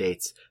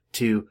updates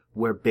to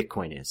where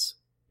Bitcoin is.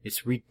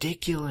 It's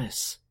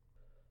ridiculous.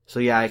 So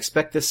yeah, I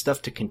expect this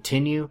stuff to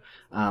continue.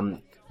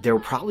 There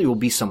probably will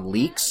be some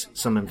leaks,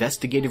 some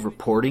investigative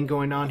reporting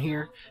going on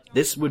here.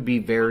 This would be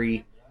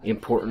very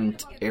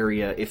important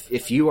area.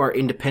 If you are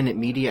independent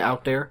media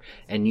out there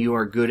and you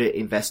are good at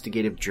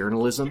investigative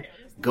journalism,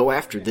 go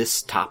after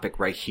this topic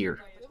right here.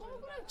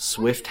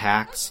 Swift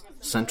hacks,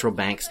 central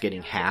banks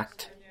getting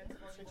hacked.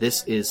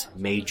 This is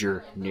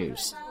major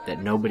news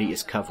that nobody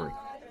is covering.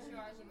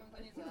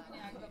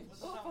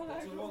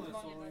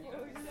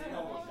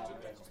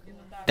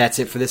 That's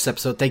it for this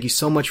episode. Thank you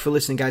so much for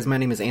listening, guys. My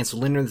name is Ansel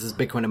Linder. This is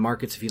Bitcoin and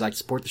Markets. If you'd like to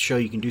support the show,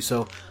 you can do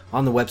so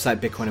on the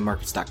website,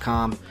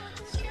 bitcoinandmarkets.com.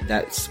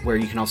 That's where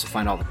you can also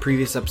find all the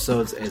previous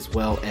episodes as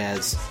well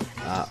as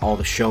all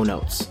the show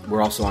notes.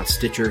 We're also on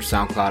Stitcher,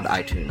 SoundCloud,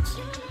 iTunes.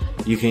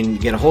 You can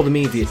get a hold of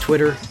me via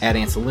Twitter,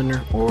 @Ansel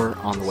Linder, or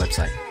on the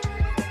website.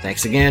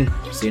 Thanks again.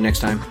 See you next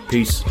time.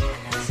 Peace.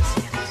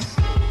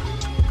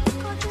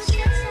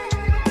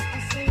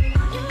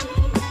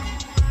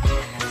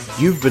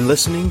 You've been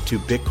listening to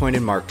Bitcoin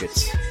and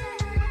Markets.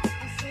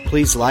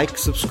 Please like,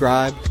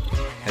 subscribe,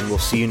 and we'll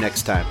see you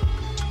next time.